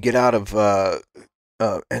you get out of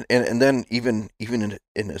and then even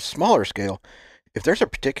in a smaller scale, if there's a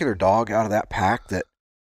particular dog out of that pack that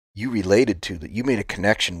you related to, that you made a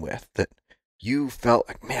connection with, that you felt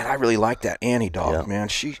like, man, I really like that Annie dog, Yeah. man.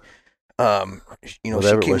 She, Whatever she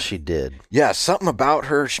it was she did. yeah, something about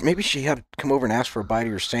her. Maybe she had to come over and ask for a bite of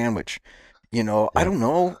your sandwich. I Yeah. don't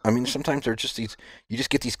know. I mean, sometimes they're just these. You just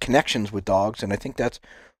get these connections with dogs, and I think that's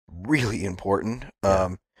really important.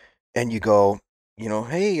 Yeah. And you go,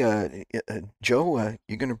 hey, Joe,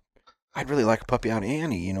 I'd really like a puppy out of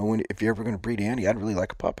Annie. If you're ever gonna breed Annie, I'd really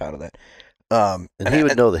like a pup out of that. And he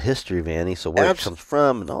would know the history of Annie, so where it comes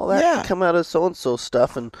from and all that Yeah. can come out of so and so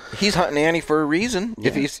stuff. And he's hunting Annie for a reason. Yeah,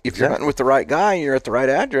 If you're exactly. hunting with the right guy, you're at the right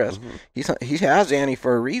address. Mhm. He has Annie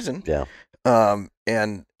for a reason. Yeah.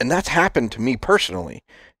 And that's happened to me personally.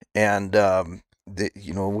 And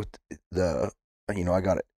with the I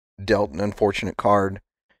got dealt an unfortunate card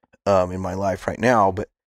in my life right now, but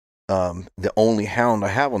the only hound I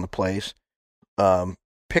have on the place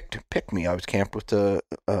picked me. I was camped with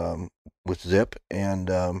Zip, and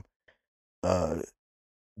I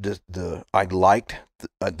liked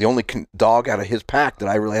the only dog out of his pack that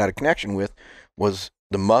I really had a connection with was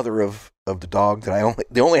the mother of the dog that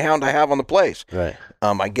the only hound I have on the place. Right.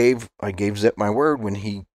 I gave Zip my word when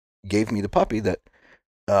he gave me the puppy that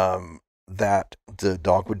that the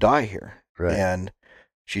dog would die here. Right. And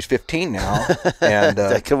she's 15 now, and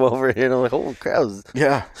I come over here and I'm like, holy crap!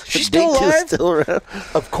 yeah, She's still alive. Still around.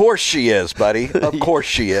 Of course she is, buddy. Of course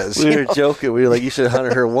she is. We were joking. We were like, you should have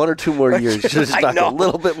hunted her 1 or 2 more years. You should have I knocked know. a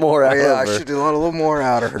little bit more out Yeah, I of her. should do a little more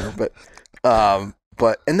out of her, but and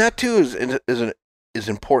that too is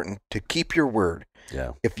important to keep your word.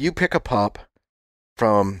 Yeah. If you pick a pup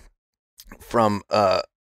from a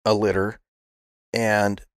litter,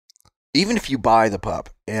 and even if you buy the pup,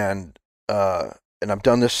 and I've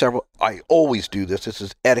done this I always do this. This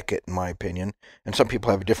is etiquette, in my opinion. And some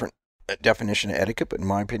people have a different definition of etiquette, but in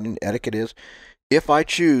my opinion, etiquette is, if I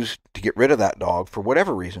choose to get rid of that dog for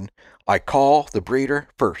whatever reason, I call the breeder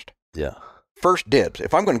first. Yeah. First dibs.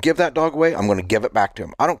 If I'm going to give that dog away, I'm going to give it back to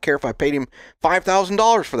him. I don't care if I paid him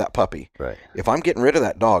 $5,000 for that puppy. Right. If I'm getting rid of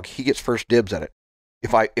that dog, he gets first dibs at it.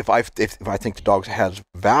 If I think the dog has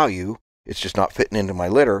value, it's just not fitting into my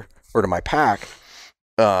litter or to my pack.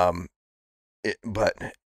 That's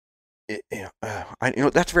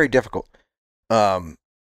very difficult. I've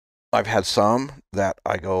had some that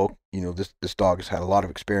I go, this dog has had a lot of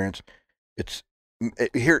experience.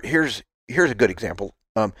 Here's a good example.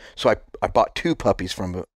 So I bought 2 puppies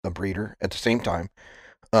from a breeder at the same time.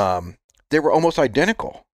 They were almost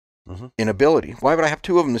identical in ability. Why would I have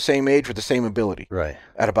 2 of them the same age with the same ability? Right.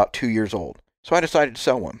 At about 2 years old. So I decided to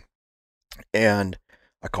sell one, and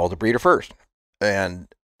I called the breeder first, and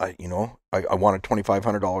I wanted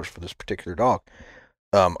 $2,500 for this particular dog.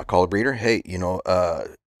 I called the breeder. Hey,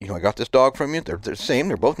 I got this dog from you. They're the same.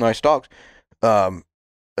 They're both nice dogs. For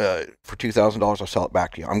 $2,000, I'll sell it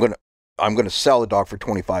back to you. I'm gonna sell the dog for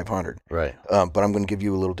 $2,500. Right. But I'm gonna give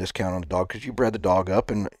you a little discount on the dog because you bred the dog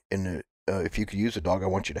up, and if you could use the dog, I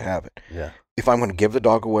want you to have it. Yeah. If I'm gonna give the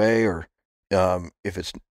dog away, or if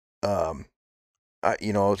it's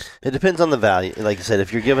It depends on the value. Like I said,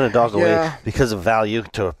 if you're giving a dog away because of value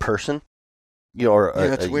to a person, or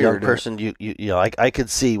a young person, you know, I could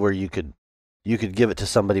see where you could give it to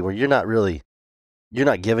somebody where you're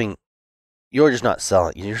just not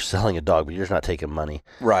selling. You're selling a dog, but you're just not taking money.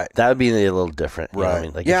 Right. That would be a little different. You right. know what I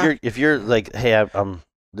mean, like if you're like, hey,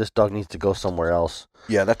 this dog needs to go somewhere else.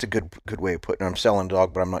 Yeah, that's a good way of putting it. I'm selling a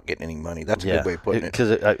dog, but I'm not getting any money. That's a good way of putting it.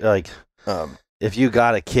 Because if you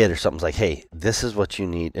got a kid or something's like, hey, this is what you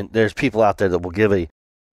need, and there's people out there that will give there's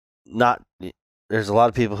a lot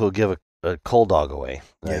of people who will give a cold dog away.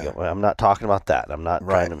 Yeah. Well, I'm not talking about that. I'm not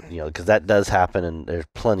trying to, because that does happen, and there's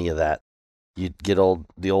plenty of that. You get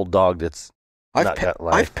the old dog that's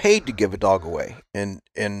I've paid to give a dog away, and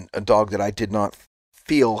a dog that I did not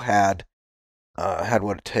feel had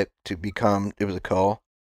what it took to become. It was a cull.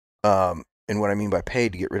 And what I mean by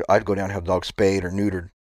paid to get rid of, I'd go down and have the dog spayed or neutered,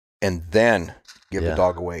 and then give the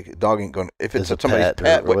dog away. The dog ain't going to, if it's somebody's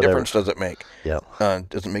pet, what difference does it make? Yeah.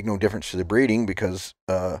 Doesn't make no difference to the breeding, because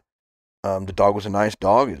the dog was a nice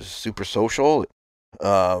dog. It was super social.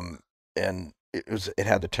 And it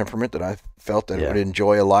had the temperament that I felt that it would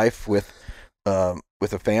enjoy a life with a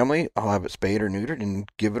family. I'll have it spayed or neutered and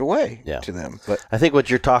give it away to them. But I think what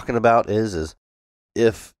you're talking about is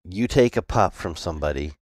if you take a pup from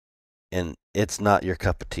somebody and it's not your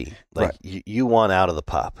cup of tea, like you want out of the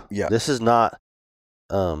pup. Yeah. This is not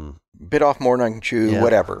bit off more than I can chew,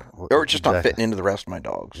 whatever, or it's just not fitting into the rest of my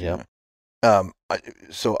dogs. Yeah.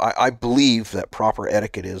 So I believe that proper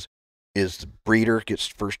etiquette is the breeder gets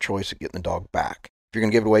first choice at getting the dog back. If you're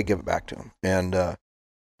gonna give it away, give it back to him. And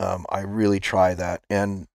I really try that.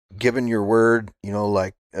 And given your word,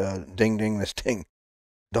 like ding ding, this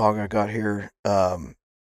dog I got here, I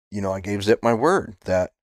gave Zip my word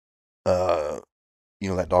that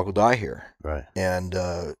that dog will die here. Right. And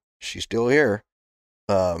she's still here.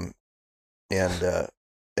 And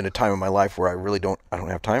in a time in my life where I don't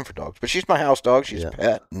have time for dogs. But she's my house dog. She's a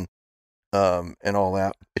pet, and all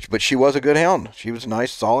that. But she was a good hound. She was a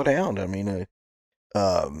nice, solid hound. I mean,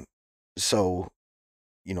 so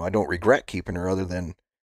I don't regret keeping her, other than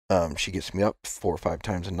she gets me up 4 or 5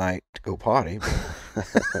 times a night to go potty.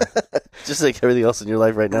 Just like everything else in your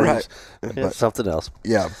life right now. Right. But something else.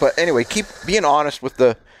 Yeah. But anyway, keep being honest with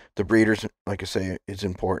the breeders. Like I say, is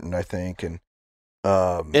important, I think. And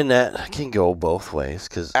that can go both ways,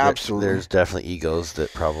 because absolutely there's definitely egos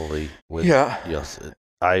that probably would. Yeah. Yes.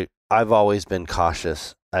 I've always been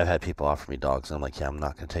cautious. I've had people offer me dogs, and I'm like, I'm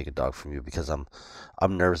not going to take a dog from you because I'm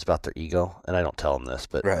nervous about their ego, and I don't tell them this,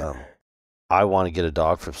 but I want to get a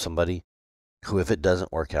dog from somebody who, if it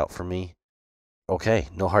doesn't work out for me, okay,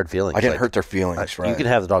 no hard feelings. I didn't hurt their feelings, right? You can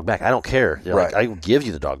have the dog back. I don't care. Right. I will give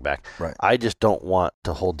you the dog back. Right. I just don't want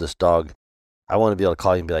to hold this dog. I want to be able to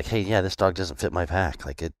call you and be like, hey, yeah, this dog doesn't fit my pack.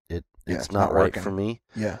 Like it's not right for me.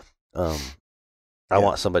 Yeah. I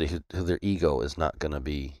want somebody who their ego is not going to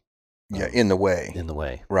be in the way. In the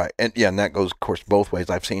way. Right. And and that goes, of course, both ways.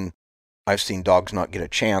 I've seen dogs not get a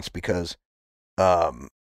chance because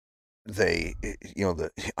they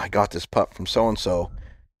I got this pup from so and so,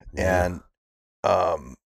 and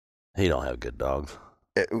he don't have good dogs.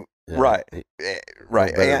 Right.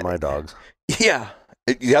 Right. Better than my dogs. Yeah.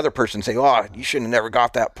 The other person say, "Oh, you shouldn't have never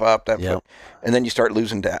got that pup." Pup. And then you start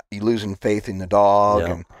losing faith in the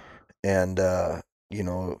dog, and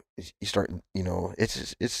you start,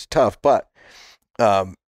 it's tough. But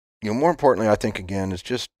more importantly, I think again is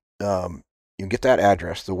just you get that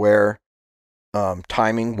address, the where,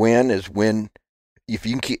 timing. When if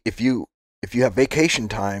you have vacation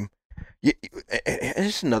time, and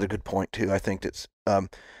this is another good point too. I think that's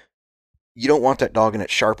you don't want that dog in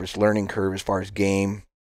its sharpest learning curve as far as game,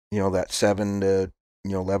 that 7 to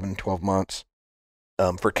 11, 12 months.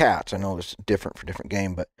 For cats, I know it's different for different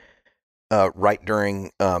game, but right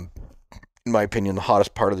during, in my opinion, the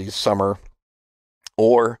hottest part of the summer,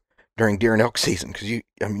 or during deer and elk season, because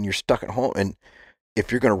you're stuck at home, and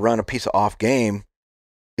if you're going to run a piece of off game,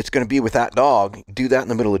 it's going to be with that dog. Do that in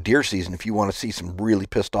the middle of deer season if you want to see some really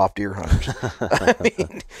pissed off deer hunters. I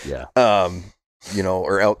mean,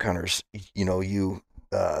 or elk hunters,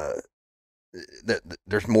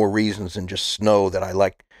 there's more reasons than just snow that I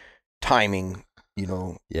like timing,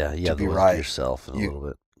 to be right. Yourself a little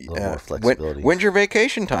bit, a little more flexibility. When's your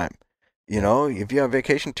vacation time? If you have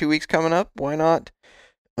vacation 2 weeks coming up, why not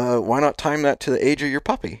time that to the age of your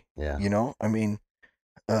puppy? Yeah.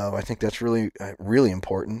 I think that's really, really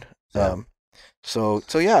important. Yeah. I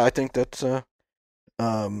think that's,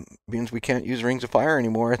 means we can't use rings of fire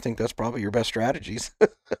anymore. I think that's probably your best strategies. We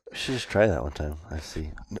should just try that one time. I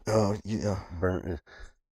see. Yeah. Burn.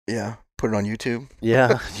 Yeah. Put it on YouTube.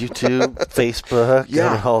 Yeah, YouTube, Facebook,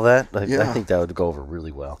 Yeah. all that. I Yeah. think that would go over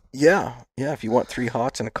really well. Yeah. If you want 3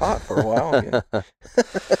 hots and a cot for a while. Yeah.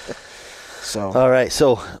 So. All right.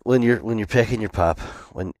 So when you're picking your pup,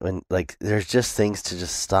 when like there's just things to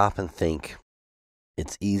just stop and think.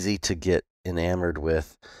 It's easy to get enamored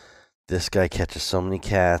with. This guy catches so many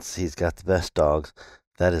cats. He's got the best dogs.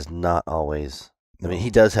 That is not always. I mean,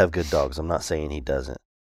 he does have good dogs. I'm not saying he doesn't,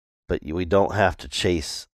 but we don't have to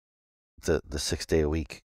chase the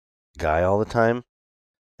 6-day-a-week guy all the time.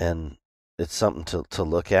 And it's something to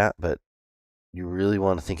look at, but you really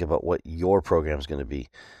want to think about what your program is going to be.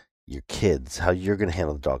 Your kids, how you're going to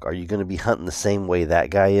handle the dog. Are you going to be hunting the same way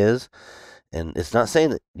that guy is? And it's not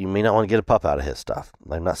saying that you may not want to get a pup out of his stuff.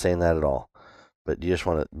 I'm not saying that at all. But you just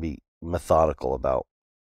want to be methodical about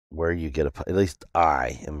where you get a pup. At least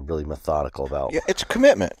I am really methodical about. Yeah, it's a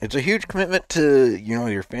commitment. It's a huge commitment to,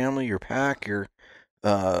 your family, your pack,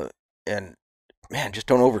 and man, just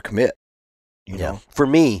don't overcommit. You know? For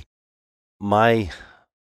me, when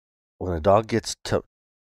a dog gets to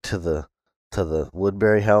the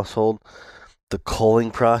Woodbury household, the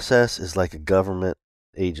culling process is like a government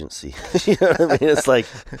agency. You know what I mean? It's like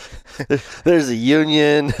there's a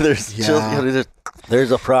union, there's children,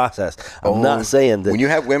 there's a process. I'm not saying that when you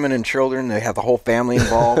have women and children, they have the whole family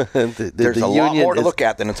involved. There's a lot more to look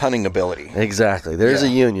at than its hunting ability. Exactly. There's a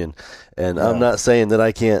union, and I'm not saying that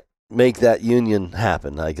I can't make that union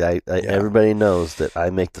happen. Like everybody knows that I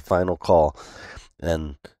make the final call,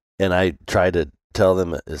 and I try to tell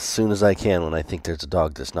them as soon as I can when I think there's a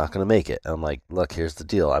dog that's not going to make it. I'm like, look, here's the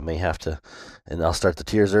deal. I may have to, and I'll start the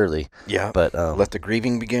tears early. Yeah, but let the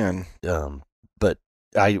grieving begin. But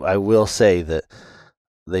I will say that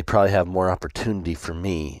they probably have more opportunity for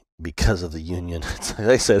me because of the union. It's like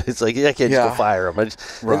I said, it's like I can't just go fire them.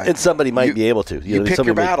 And somebody might be able to. You pick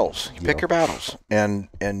your battles. You pick your battles, and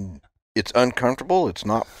it's uncomfortable. It's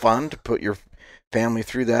not fun to put your family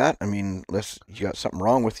through that. I mean, unless you got something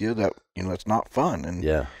wrong with you, that it's not fun,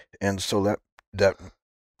 and so that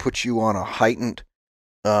puts you on a heightened,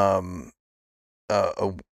 I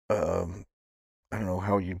don't know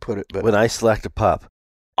how you put it, but when I select a pup,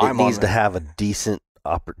 it needs to have a decent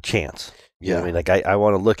chance. You know what I mean? Like I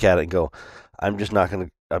want to look at it and go, I'm just not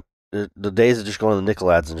going to. The days of just going to the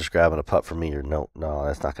nickel ads and just grabbing a pup for me, or no,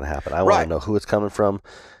 that's not going to happen. I want to know who it's coming from,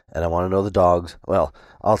 and I want to know the dogs. Well,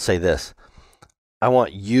 I'll say this. I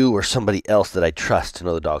want you or somebody else that I trust to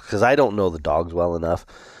know the dogs, because I don't know the dogs well enough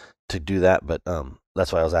to do that. But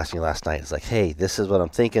that's why I was asking you last night. It's like, hey, this is what I'm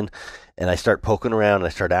thinking, and I start poking around and I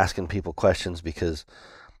start asking people questions because,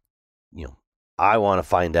 I want to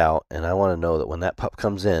find out, and I want to know that when that pup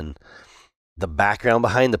comes in, the background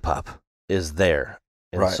behind the pup is there,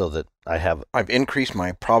 and so that I've increased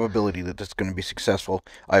my probability that this is going to be successful.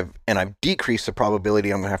 I've decreased the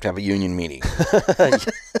probability I'm going to have a union meeting.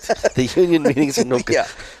 The union meetings are no good. Yeah.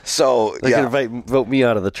 So they can vote me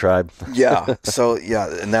out of the tribe. Yeah. So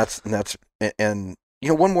and that's one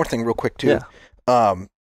more thing real quick too. Yeah.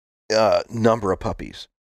 Number of puppies.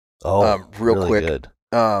 Oh, real really quick. Good.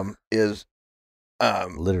 Is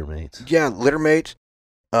litter mates. Yeah, litter mates.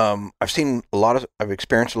 I've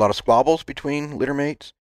experienced a lot of squabbles between litter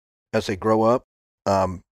mates as they grow up.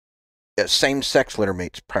 Same-sex litter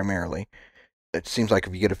mates primarily. It seems like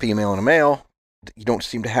if you get a female and a male, you don't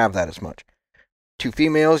seem to have that as much. 2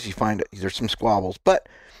 females, you find there's some squabbles. But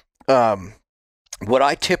what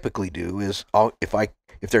I typically do is,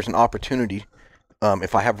 if there's an opportunity,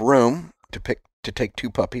 if I have room to take 2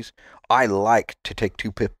 puppies, I like to take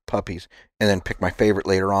 2 puppies and then pick my favorite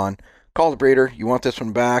later on. Call the breeder. You want this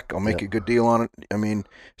one back? I'll make you a good deal on it. I mean,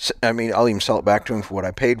 I'll even sell it back to him for what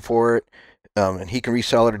I paid for it, and he can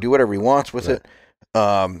resell it or do whatever he wants with it.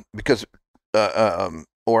 Because,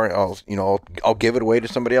 or I'll give it away to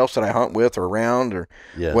somebody else that I hunt with or around or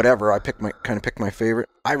whatever. I pick my favorite.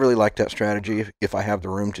 I really like that strategy if I have the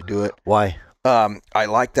room to do it. Why? I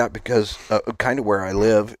like that because kind of where I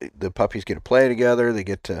live, the puppies get to play together. They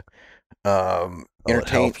get to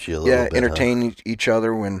entertain each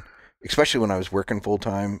other especially when I was working full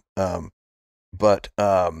time. I've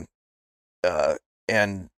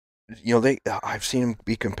seen them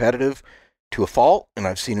be competitive to a fault, and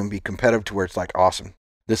I've seen them be competitive to where it's like, awesome,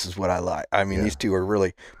 this is what I like. I mean, these two are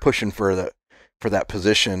really pushing for that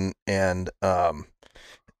position, and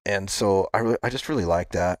so I just really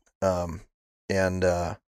like that.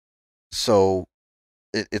 So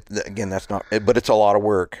again, that's not, but it's a lot of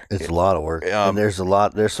work. It's a lot of work, and there's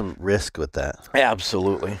some risk with that.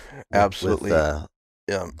 Absolutely. With,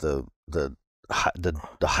 the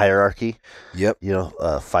hierarchy. Yep.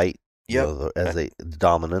 Fight. Yep. As a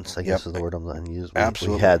dominance, I guess Yep. is the word I'm going to use.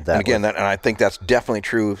 Absolutely. We had that. And again, and I think that's definitely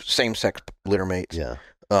true of same-sex litter mates. Yeah.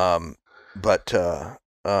 But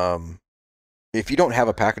if you don't have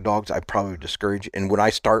a pack of dogs, I probably would discourage. And when I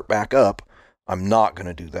start back up, I'm not going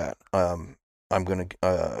to do that. I'm going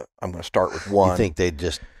to start with one. You think they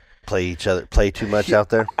just play too much out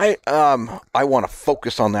there? I want to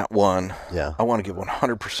focus on that one. Yeah. I want to give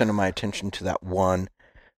 100% of my attention to that one.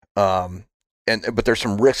 But there's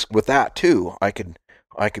some risk with that too. I could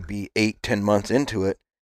be 8-10 months into it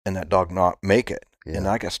and that dog not make it. Yeah. And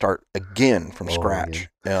I got to start again from scratch.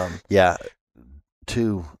 Yeah.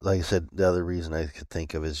 Two, like I said, the other reason I could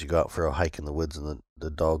think of is you go out for a hike in the woods and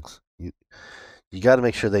the dogs, you got to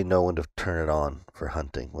make sure they know when to turn it on for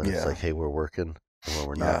hunting. When it's like, hey, we're working, and when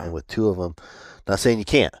we're not. Yeah. And with two of them, not saying you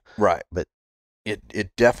can't. Right. But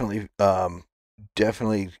it definitely that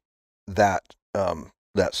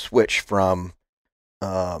switch from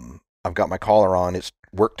I've got my collar on, it's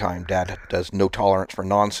work time, Dad does no tolerance for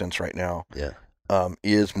nonsense right now. Yeah.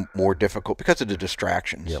 Is more difficult because of the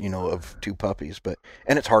distractions, Yep. of two puppies,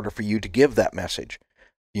 and it's harder for you to give that message,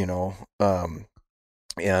 so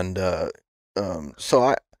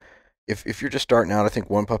if you're just starting out, I think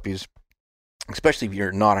one puppy's, especially if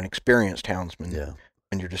you're not an experienced houndsman,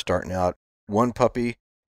 and you're just starting out, one puppy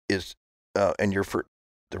is, and the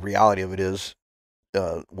reality of it is,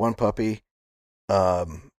 one puppy,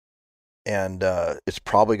 and it's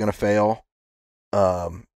probably going to fail.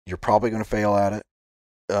 You're probably going to fail at it.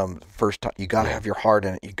 First time, you got to have your heart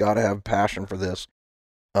in it. You got to have passion for this.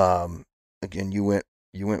 Again, you went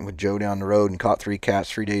with Joe down the road and caught 3 cats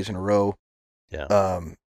 3 days in a row. Yeah.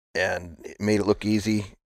 And it made it look easy.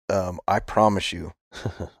 I promise you.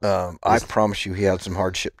 I promise you, he had some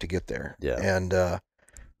hardship to get there. Yeah. And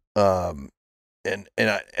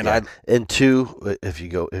two, if you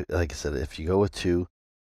go, like I said, if you go with two,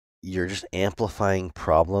 you're just amplifying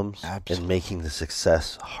problems and making the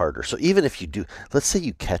success harder. So even if you do, let's say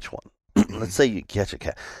you catch one, let's say you catch a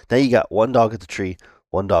cat. Now you got one dog at the tree,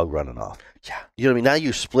 one dog running off. Yeah. You know what I mean? Now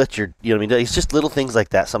you split your, you know what I mean? It's just little things like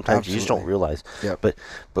that. Sometimes you just don't realize. Yep.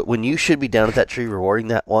 But when you should be down at that tree rewarding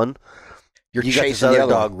that one, you got this other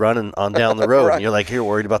dog running on down the road, right. and you're like, you're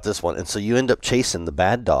worried about this one. And so you end up chasing the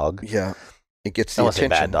bad dog. Yeah. It gets the I don't want to say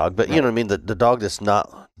attention. bad dog, but you know what I mean? The dog that's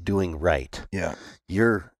not doing right. Yeah.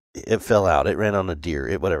 It fell out. It ran on a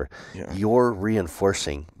deer. Whatever. Yeah. You're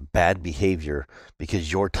reinforcing bad behavior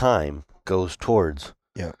because your time goes towards.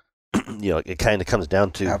 Yeah. It kind of comes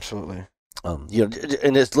down to absolutely.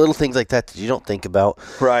 And it's little things like that you don't think about.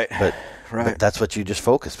 Right. But that's what you just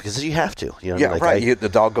focus because you have to. You know. Yeah. Right. The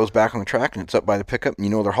dog goes back on the track and it's up by the pickup,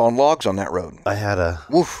 and they're hauling logs on that road.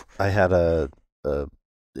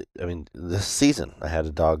 This season I had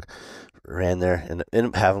a dog ran there and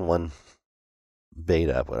ended up having one bait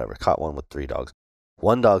up, whatever, caught one with 3 dogs.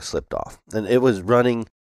 One dog slipped off and it was running.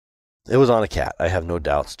 It was on a cat. I have no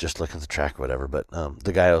doubts, just looking at the track or whatever. But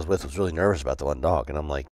the guy I was with was really nervous about the one dog. And I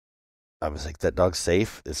was like, that dog's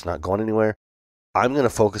safe. It's not going anywhere. I'm going to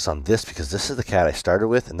focus on this because this is the cat I started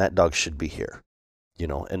with and that dog should be here.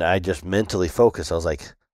 And I just mentally focused. I was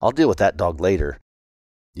like, I'll deal with that dog later.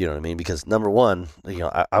 You know what I mean? Because number one,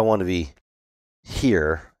 I want to be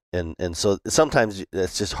here. And so sometimes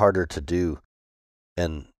it's just harder to do.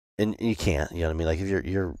 And you can't, you know what I mean? Like if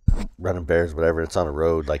you're running bears, whatever, it's on a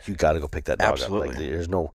road, like you got to go pick that dog Absolutely. up. Like there's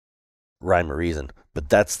no rhyme or reason. But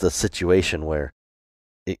that's the situation where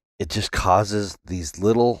it just causes these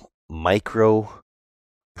little micro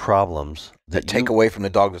problems that take away from the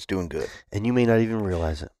dog that's doing good. And you may not even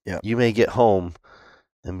realize it. Yeah. You may get home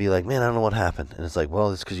and be like, man, I don't know what happened. And it's like,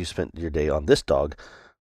 well, it's because you spent your day on this dog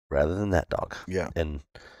rather than that dog. Yeah.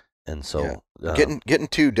 And so getting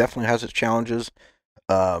 2 definitely has its challenges.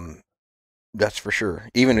 That's for sure.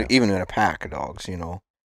 Even in a pack of dogs,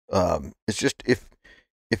 it's just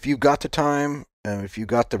if you've got the time and if you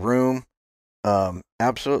got the room,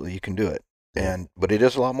 absolutely you can do it. But it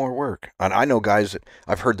is a lot more work. And I know guys that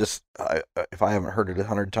I've heard this. If I haven't heard it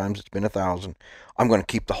 100 times, it's been 1,000. I'm going to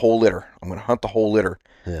keep the whole litter. I'm going to hunt the whole litter.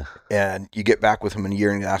 Yeah. And you get back with him in a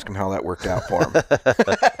year and you ask him how that worked out for him.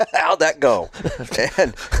 How'd that go?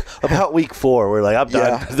 And about week 4, we're like, I'm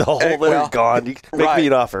done. The whole litter's gone. You make me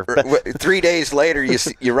an offer. 3 days later,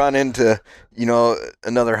 you run into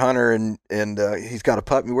another hunter and he's got a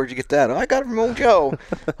puppy. Where'd you get that? Oh, I got it from old Joe.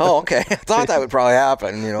 Oh, okay. I thought that would probably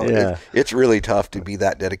happen. It's really tough to be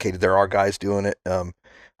that dedicated. There are guys doing it.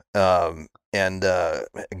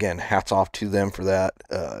 Again, hats off to them for that.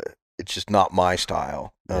 It's just not my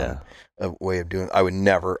style. A way of doing. I would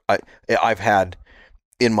never. I've had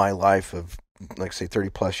in my life of say 30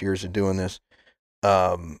 plus years of doing this.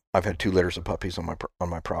 I've had 2 litters of puppies on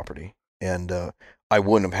my property, I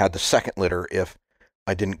wouldn't have had the second litter if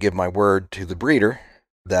I didn't give my word to the breeder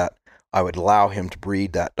that I would allow him to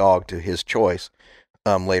breed that dog to his choice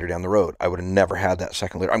later down the road. I would have never had that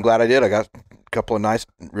second litter. I'm glad I did. I got a couple of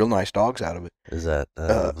real nice dogs out of it. Is that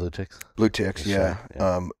blue ticks? Blue ticks, yeah.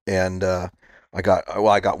 Sure, yeah. I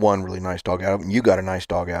got one really nice dog out of it, and you got a nice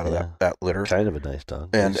dog out of that litter. Kind of a nice dog.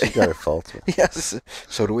 And she got her faults. Yes,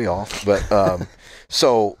 so do we all. But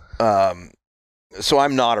so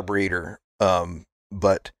I'm not a breeder,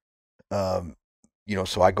 but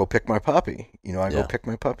so I go pick my puppy. Go pick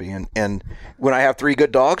my puppy, and when I have 3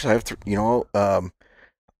 good dogs, I have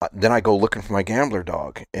then I go looking for my gambler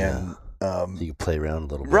dog, and you can play around a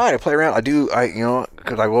little bit. Right, I play around. I do.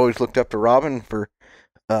 Because I've always looked up to Robin for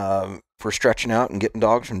stretching out and getting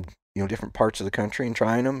dogs from different parts of the country and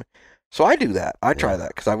trying them. So I do that. I try that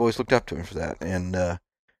because I've always looked up to him for that, and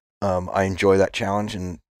I enjoy that challenge,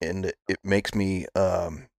 and it makes me.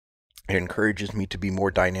 It encourages me to be more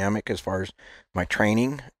dynamic as far as my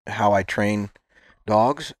training, how I train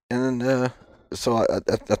dogs, and so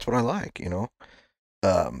that's what I like.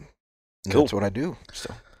 Cool. That's what I do.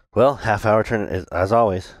 So. Well, half-hour turn as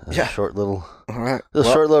always. Short little, short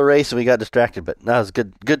little race, and we got distracted. But that was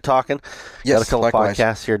good talking. Yes, got a couple likewise.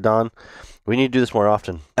 Podcasts here, Don. We need to do this more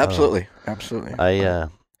often. Absolutely. I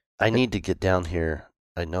need to get down here.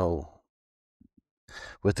 I know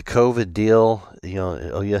with the COVID deal,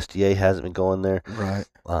 USDA hasn't been going there. Right.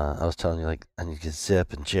 I was telling you, I need to get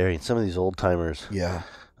Zip and Jerry and some of these old timers. Yeah.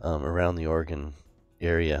 Around the Oregon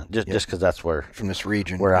area, just because that's where from this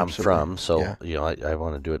region where I'm from. So I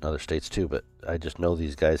want to do it in other states too. But I just know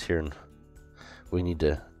these guys here, and I need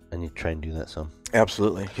to try and do that some.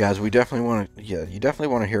 Absolutely, yeah. We definitely want to. Yeah, you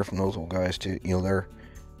definitely want to hear from those old guys too.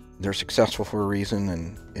 They're successful for a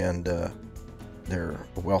reason, and they're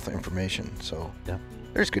a wealth of information. So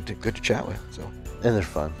they're good to chat with. So and they're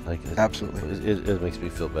fun. Absolutely, it makes me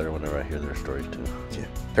feel better whenever I hear their stories too. Yeah,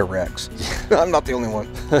 they're wrecks. I'm not the only one.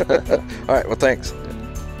 All right. Well, thanks.